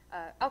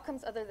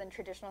outcomes other than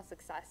traditional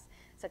success,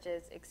 such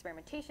as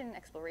experimentation,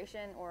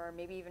 exploration, or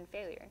maybe even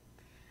failure.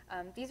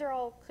 These are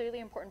all clearly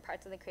important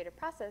parts of the creative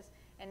process,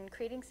 and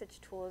creating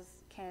such tools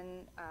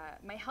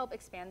might help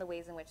expand the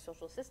ways in which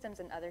social systems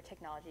and other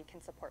technology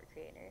can support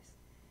creators.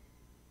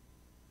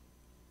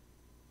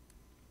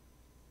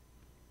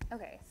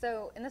 Okay,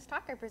 so in this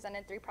talk I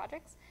presented 3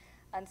 projects: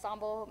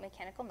 Ensemble,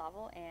 Mechanical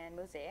Novel, and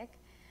Mosaic.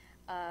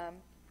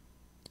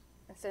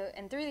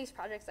 And through these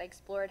projects, I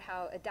explored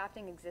how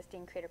adapting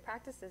existing creative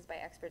practices by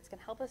experts can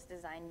help us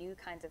design new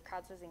kinds of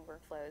crowdsourcing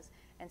workflows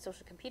and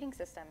social computing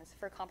systems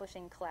for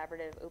accomplishing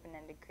collaborative,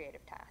 open-ended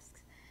creative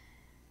tasks.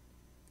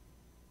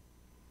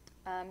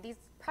 These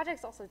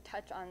projects also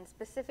touch on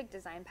specific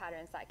design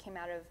patterns that came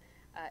out of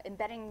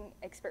embedding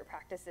expert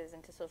practices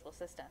into social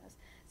systems.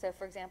 So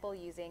for example,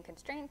 using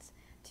constraints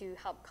to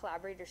help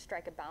collaborators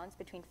strike a balance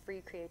between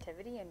free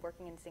creativity and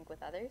working in sync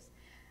with others,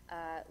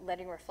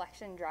 letting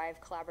reflection drive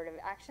collaborative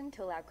action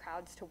to allow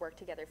crowds to work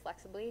together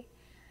flexibly,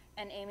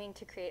 and aiming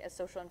to create a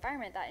social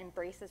environment that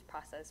embraces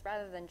process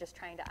rather than just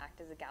trying to act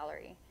as a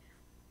gallery.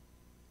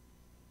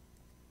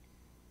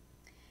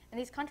 And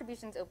these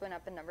contributions open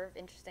up a number of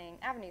interesting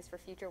avenues for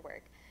future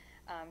work.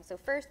 So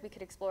first, we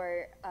could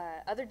explore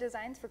other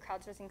designs for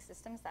crowdsourcing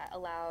systems that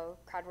allow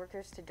crowd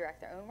workers to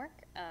direct their own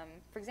work.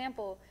 For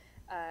example,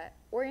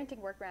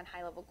 orienting work around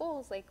high-level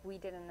goals, like we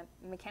did in the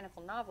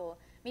mechanical novel,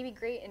 may be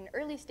great in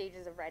early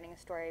stages of writing a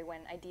story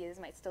when ideas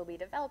might still be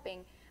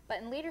developing,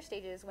 but in later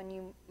stages when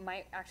you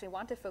might actually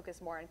want to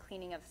focus more on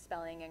cleaning of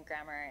spelling and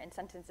grammar and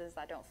sentences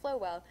that don't flow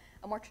well,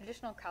 a more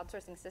traditional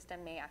crowdsourcing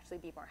system may actually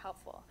be more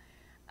helpful.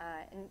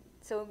 And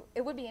so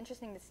it would be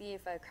interesting to see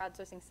if a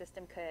crowdsourcing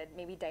system could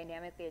maybe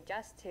dynamically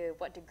adjust to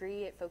what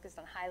degree it focused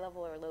on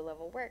high-level or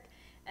low-level work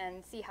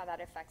and see how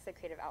that affects the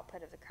creative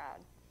output of the crowd.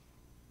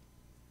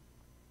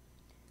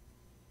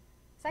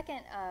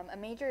 Second, a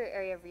major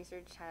area of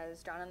research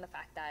has drawn on the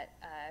fact that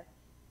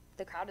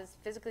the crowd is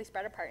physically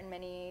spread apart in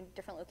many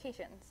different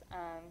locations.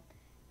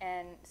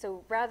 And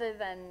so rather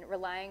than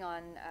relying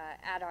on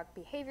ad hoc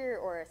behavior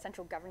or a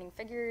central governing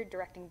figure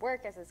directing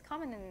work, as is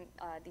common in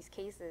these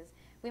cases,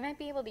 we might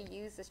be able to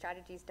use the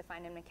strategies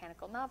defined in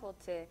mechanical novel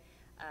to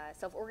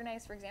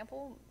self-organize, for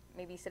example,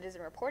 maybe citizen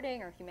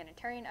reporting or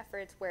humanitarian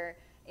efforts where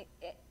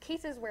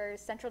cases where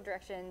central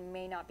direction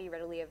may not be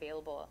readily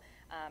available,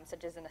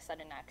 such as in a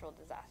sudden natural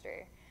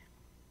disaster.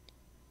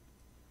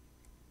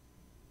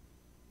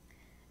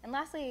 And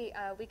lastly,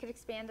 we could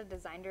expand the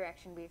design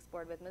direction we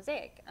explored with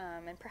Mosaic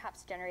and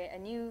perhaps generate a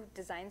new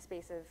design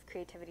space of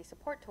creativity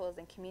support tools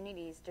and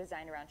communities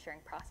designed around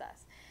sharing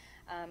process.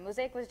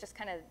 Mosaic was just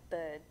kind of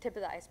the tip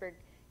of the iceberg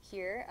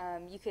here.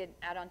 You could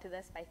add on to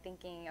this by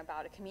thinking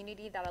about a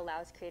community that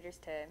allows creators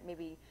to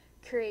maybe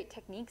curate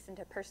techniques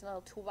into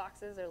personal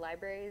toolboxes or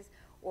libraries,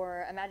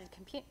 or imagine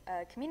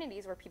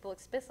communities where people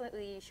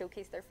explicitly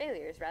showcase their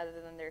failures rather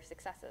than their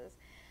successes.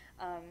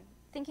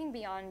 Thinking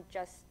beyond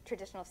just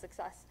traditional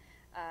success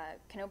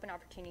can open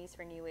opportunities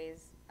for new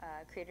ways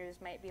creators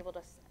might be able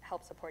to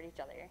help support each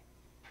other.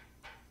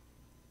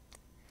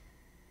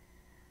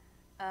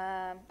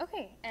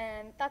 Okay,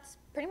 and that's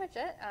pretty much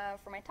it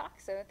for my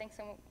talk. So thanks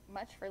so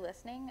much for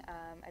listening.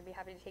 I'd be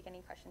happy to take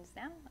any questions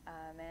now.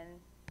 And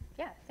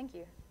yeah, thank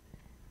you.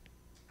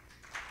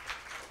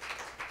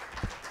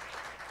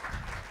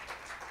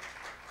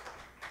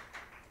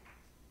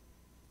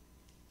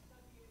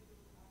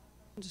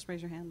 Just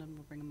raise your hand and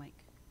we'll bring a mic.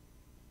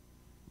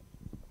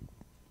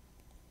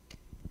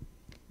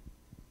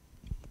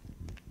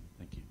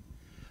 Thank you.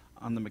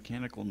 On the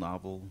mechanical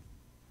novel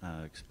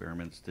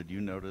experiments, did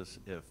you notice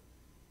if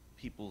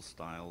people's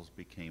styles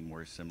became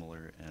more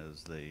similar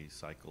as they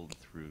cycled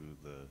through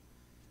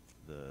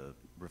the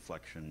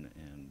reflection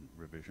and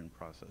revision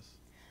process?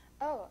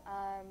 Oh,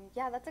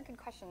 yeah, that's a good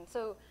question.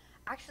 So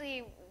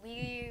actually,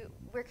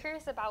 we're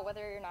curious about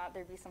whether or not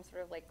there'd be some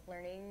sort of like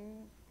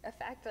learning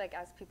effect, like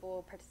as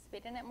people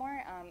participate in it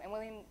more. And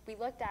when we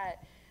looked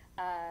at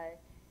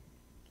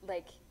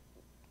like,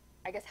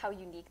 I guess how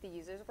unique the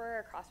users were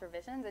across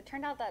revisions, it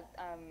turned out that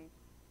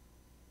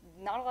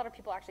not a lot of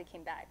people actually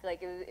came back.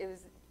 Like it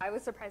was I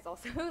was surprised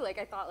also. Like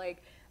I thought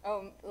like,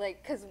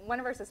 like, cause one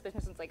of our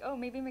suspicions was like, oh,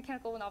 maybe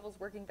mechanical novel's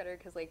working better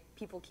cause like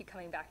people keep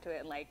coming back to it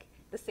and like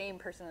the same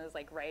person is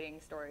like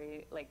writing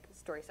story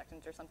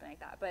sections or something like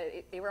that.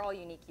 But they were all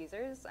unique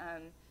users,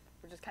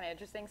 which is kind of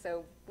interesting.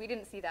 So we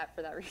didn't see that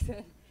for that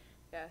reason.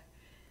 Yeah.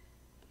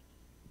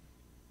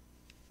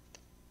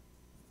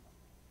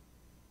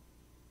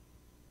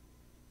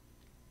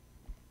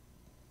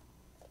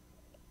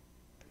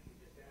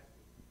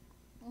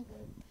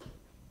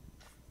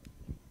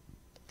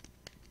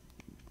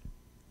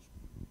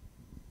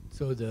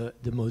 So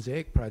the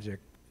Mosaic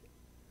project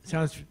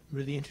sounds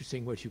really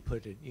interesting. What you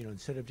put it, you know,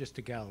 instead of just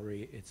a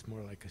gallery, it's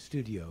more like a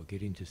studio,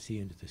 getting to see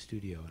into the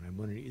studio. And I'm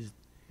wondering,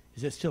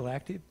 is it still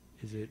active?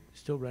 Is it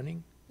still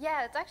running?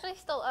 Yeah, it's actually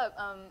still up,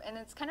 and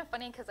it's kind of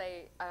funny because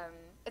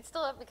it's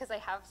still up because I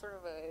have sort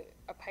of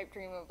a pipe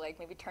dream of like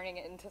maybe turning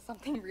it into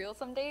something real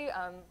someday.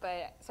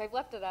 But so I've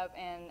left it up,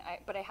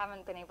 but I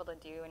haven't been able to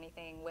do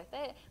anything with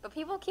it. But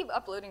people keep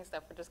uploading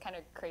stuff, which is kind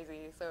of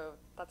crazy. So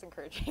that's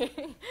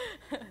encouraging.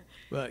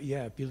 Well,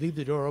 yeah. If you leave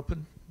the door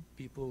open,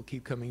 people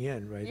keep coming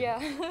in, right?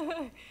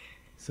 Yeah.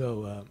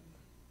 So,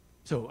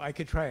 so I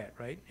could try it,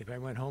 right? If I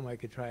went home, I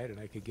could try it, and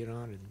I could get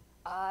on and.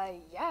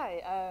 Yeah.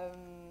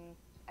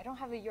 I don't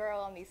have the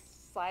URL on these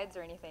slides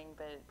or anything,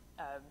 but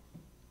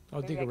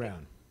I'll dig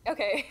around.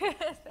 Okay.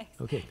 Thanks.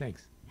 Okay,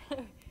 thanks.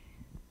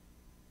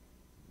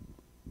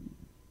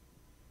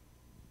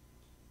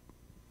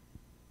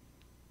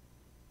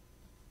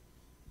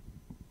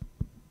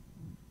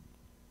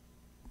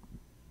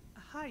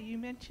 Hi, you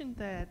mentioned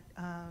that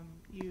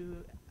you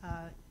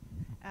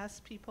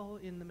asked people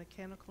in the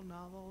mechanical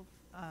novel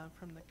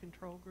from the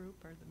control group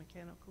or the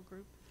mechanical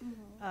group.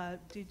 Mm-hmm.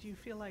 Did you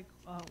feel like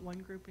one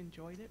group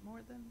enjoyed it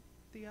more than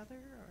the other?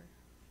 Or?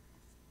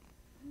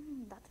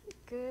 That's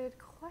a good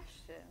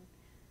question.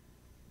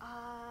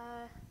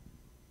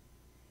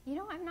 You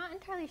know, I'm not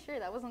entirely sure.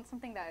 That wasn't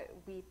something that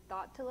we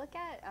thought to look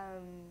at.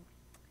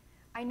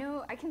 I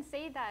know I can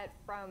say that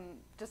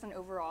from just an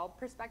overall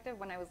perspective,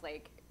 when I was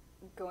like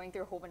going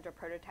through a whole bunch of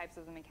prototypes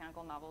of the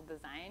mechanical novel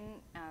design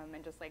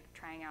and just like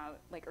trying out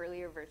like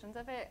earlier versions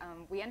of it,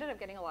 we ended up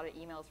getting a lot of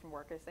emails from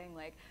workers saying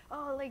like,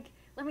 oh, like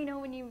let me know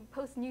when you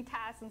post new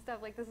tasks and stuff.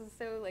 Like this is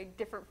so like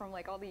different from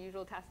like all the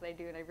usual tasks that I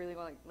do, and I really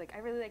want like I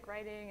really like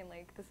writing, and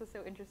like this is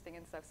so interesting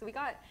and stuff. So we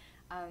got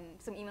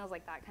some emails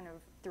like that kind of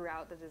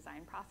throughout the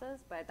design process,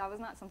 but that was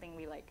not something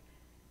we like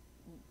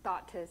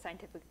thought to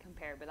scientifically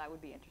compare, but that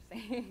would be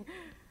interesting.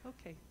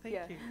 Okay, thank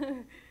Yeah.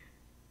 you.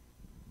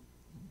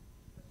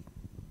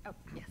 Oh,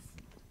 yes.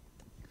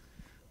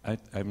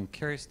 I'm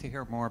curious to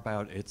hear more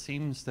about, it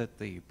seems that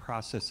the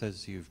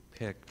processes you've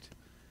picked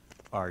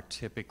are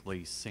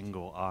typically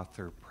single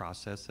author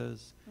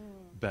processes,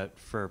 but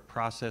for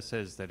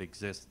processes that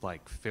exist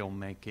like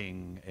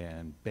filmmaking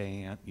and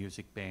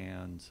music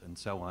bands and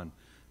so on,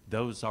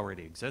 those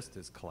already exist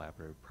as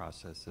collaborative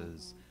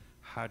processes.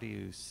 How do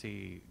you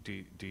see,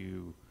 do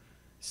you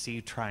see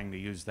trying to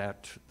use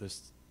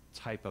this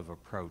type of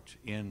approach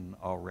in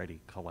already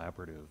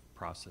collaborative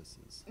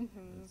processes,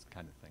 this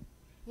kind of thing?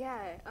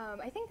 Yeah,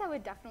 I think that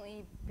would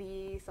definitely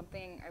be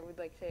something I would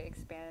like to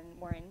expand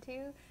more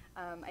into.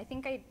 I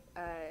think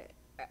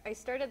I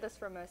started this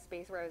from a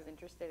space where I was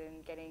interested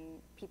in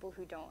getting people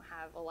who don't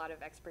have a lot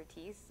of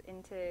expertise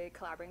into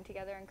collaborating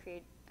together and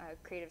create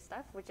creative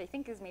stuff, which I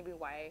think is maybe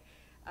why,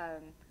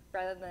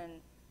 rather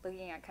than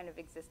looking at kind of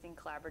existing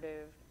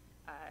collaborative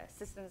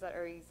systems that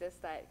already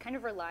exist that kind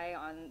of rely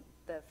on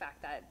the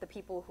fact that the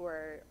people who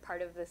are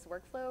part of this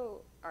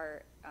workflow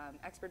are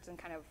experts in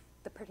kind of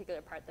the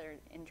particular part they're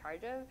in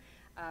charge of,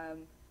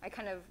 I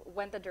kind of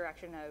went the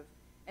direction of,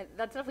 and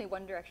that's definitely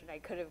one direction I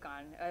could have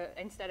gone.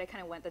 Instead, I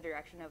kind of went the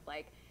direction of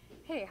like,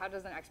 hey, how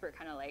does an expert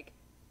kind of like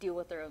deal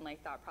with their own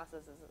like thought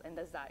processes, and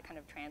does that kind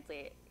of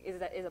translate?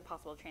 Is it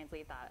possible to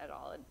translate that at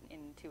all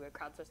into a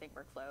crowdsourcing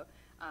workflow?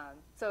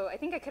 So I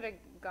think I could have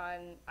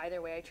gone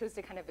either way. I chose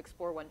to kind of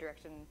explore one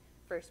direction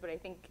first, but I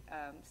think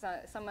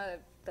some of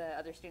the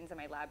other students in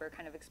my lab are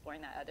kind of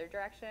exploring that other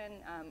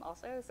direction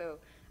also. So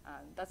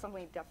that's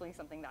definitely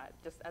something that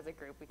just as a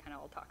group we kind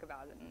of all talk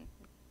about and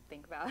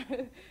think about.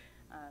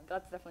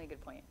 That's definitely a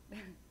good point.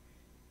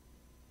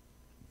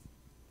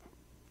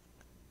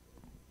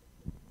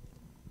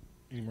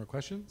 Any more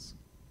questions?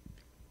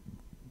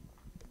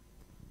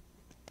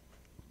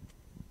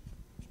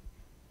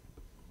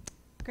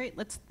 Great,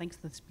 let's thanks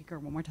the speaker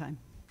one more time.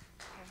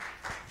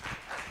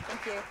 Okay.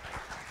 Thank you.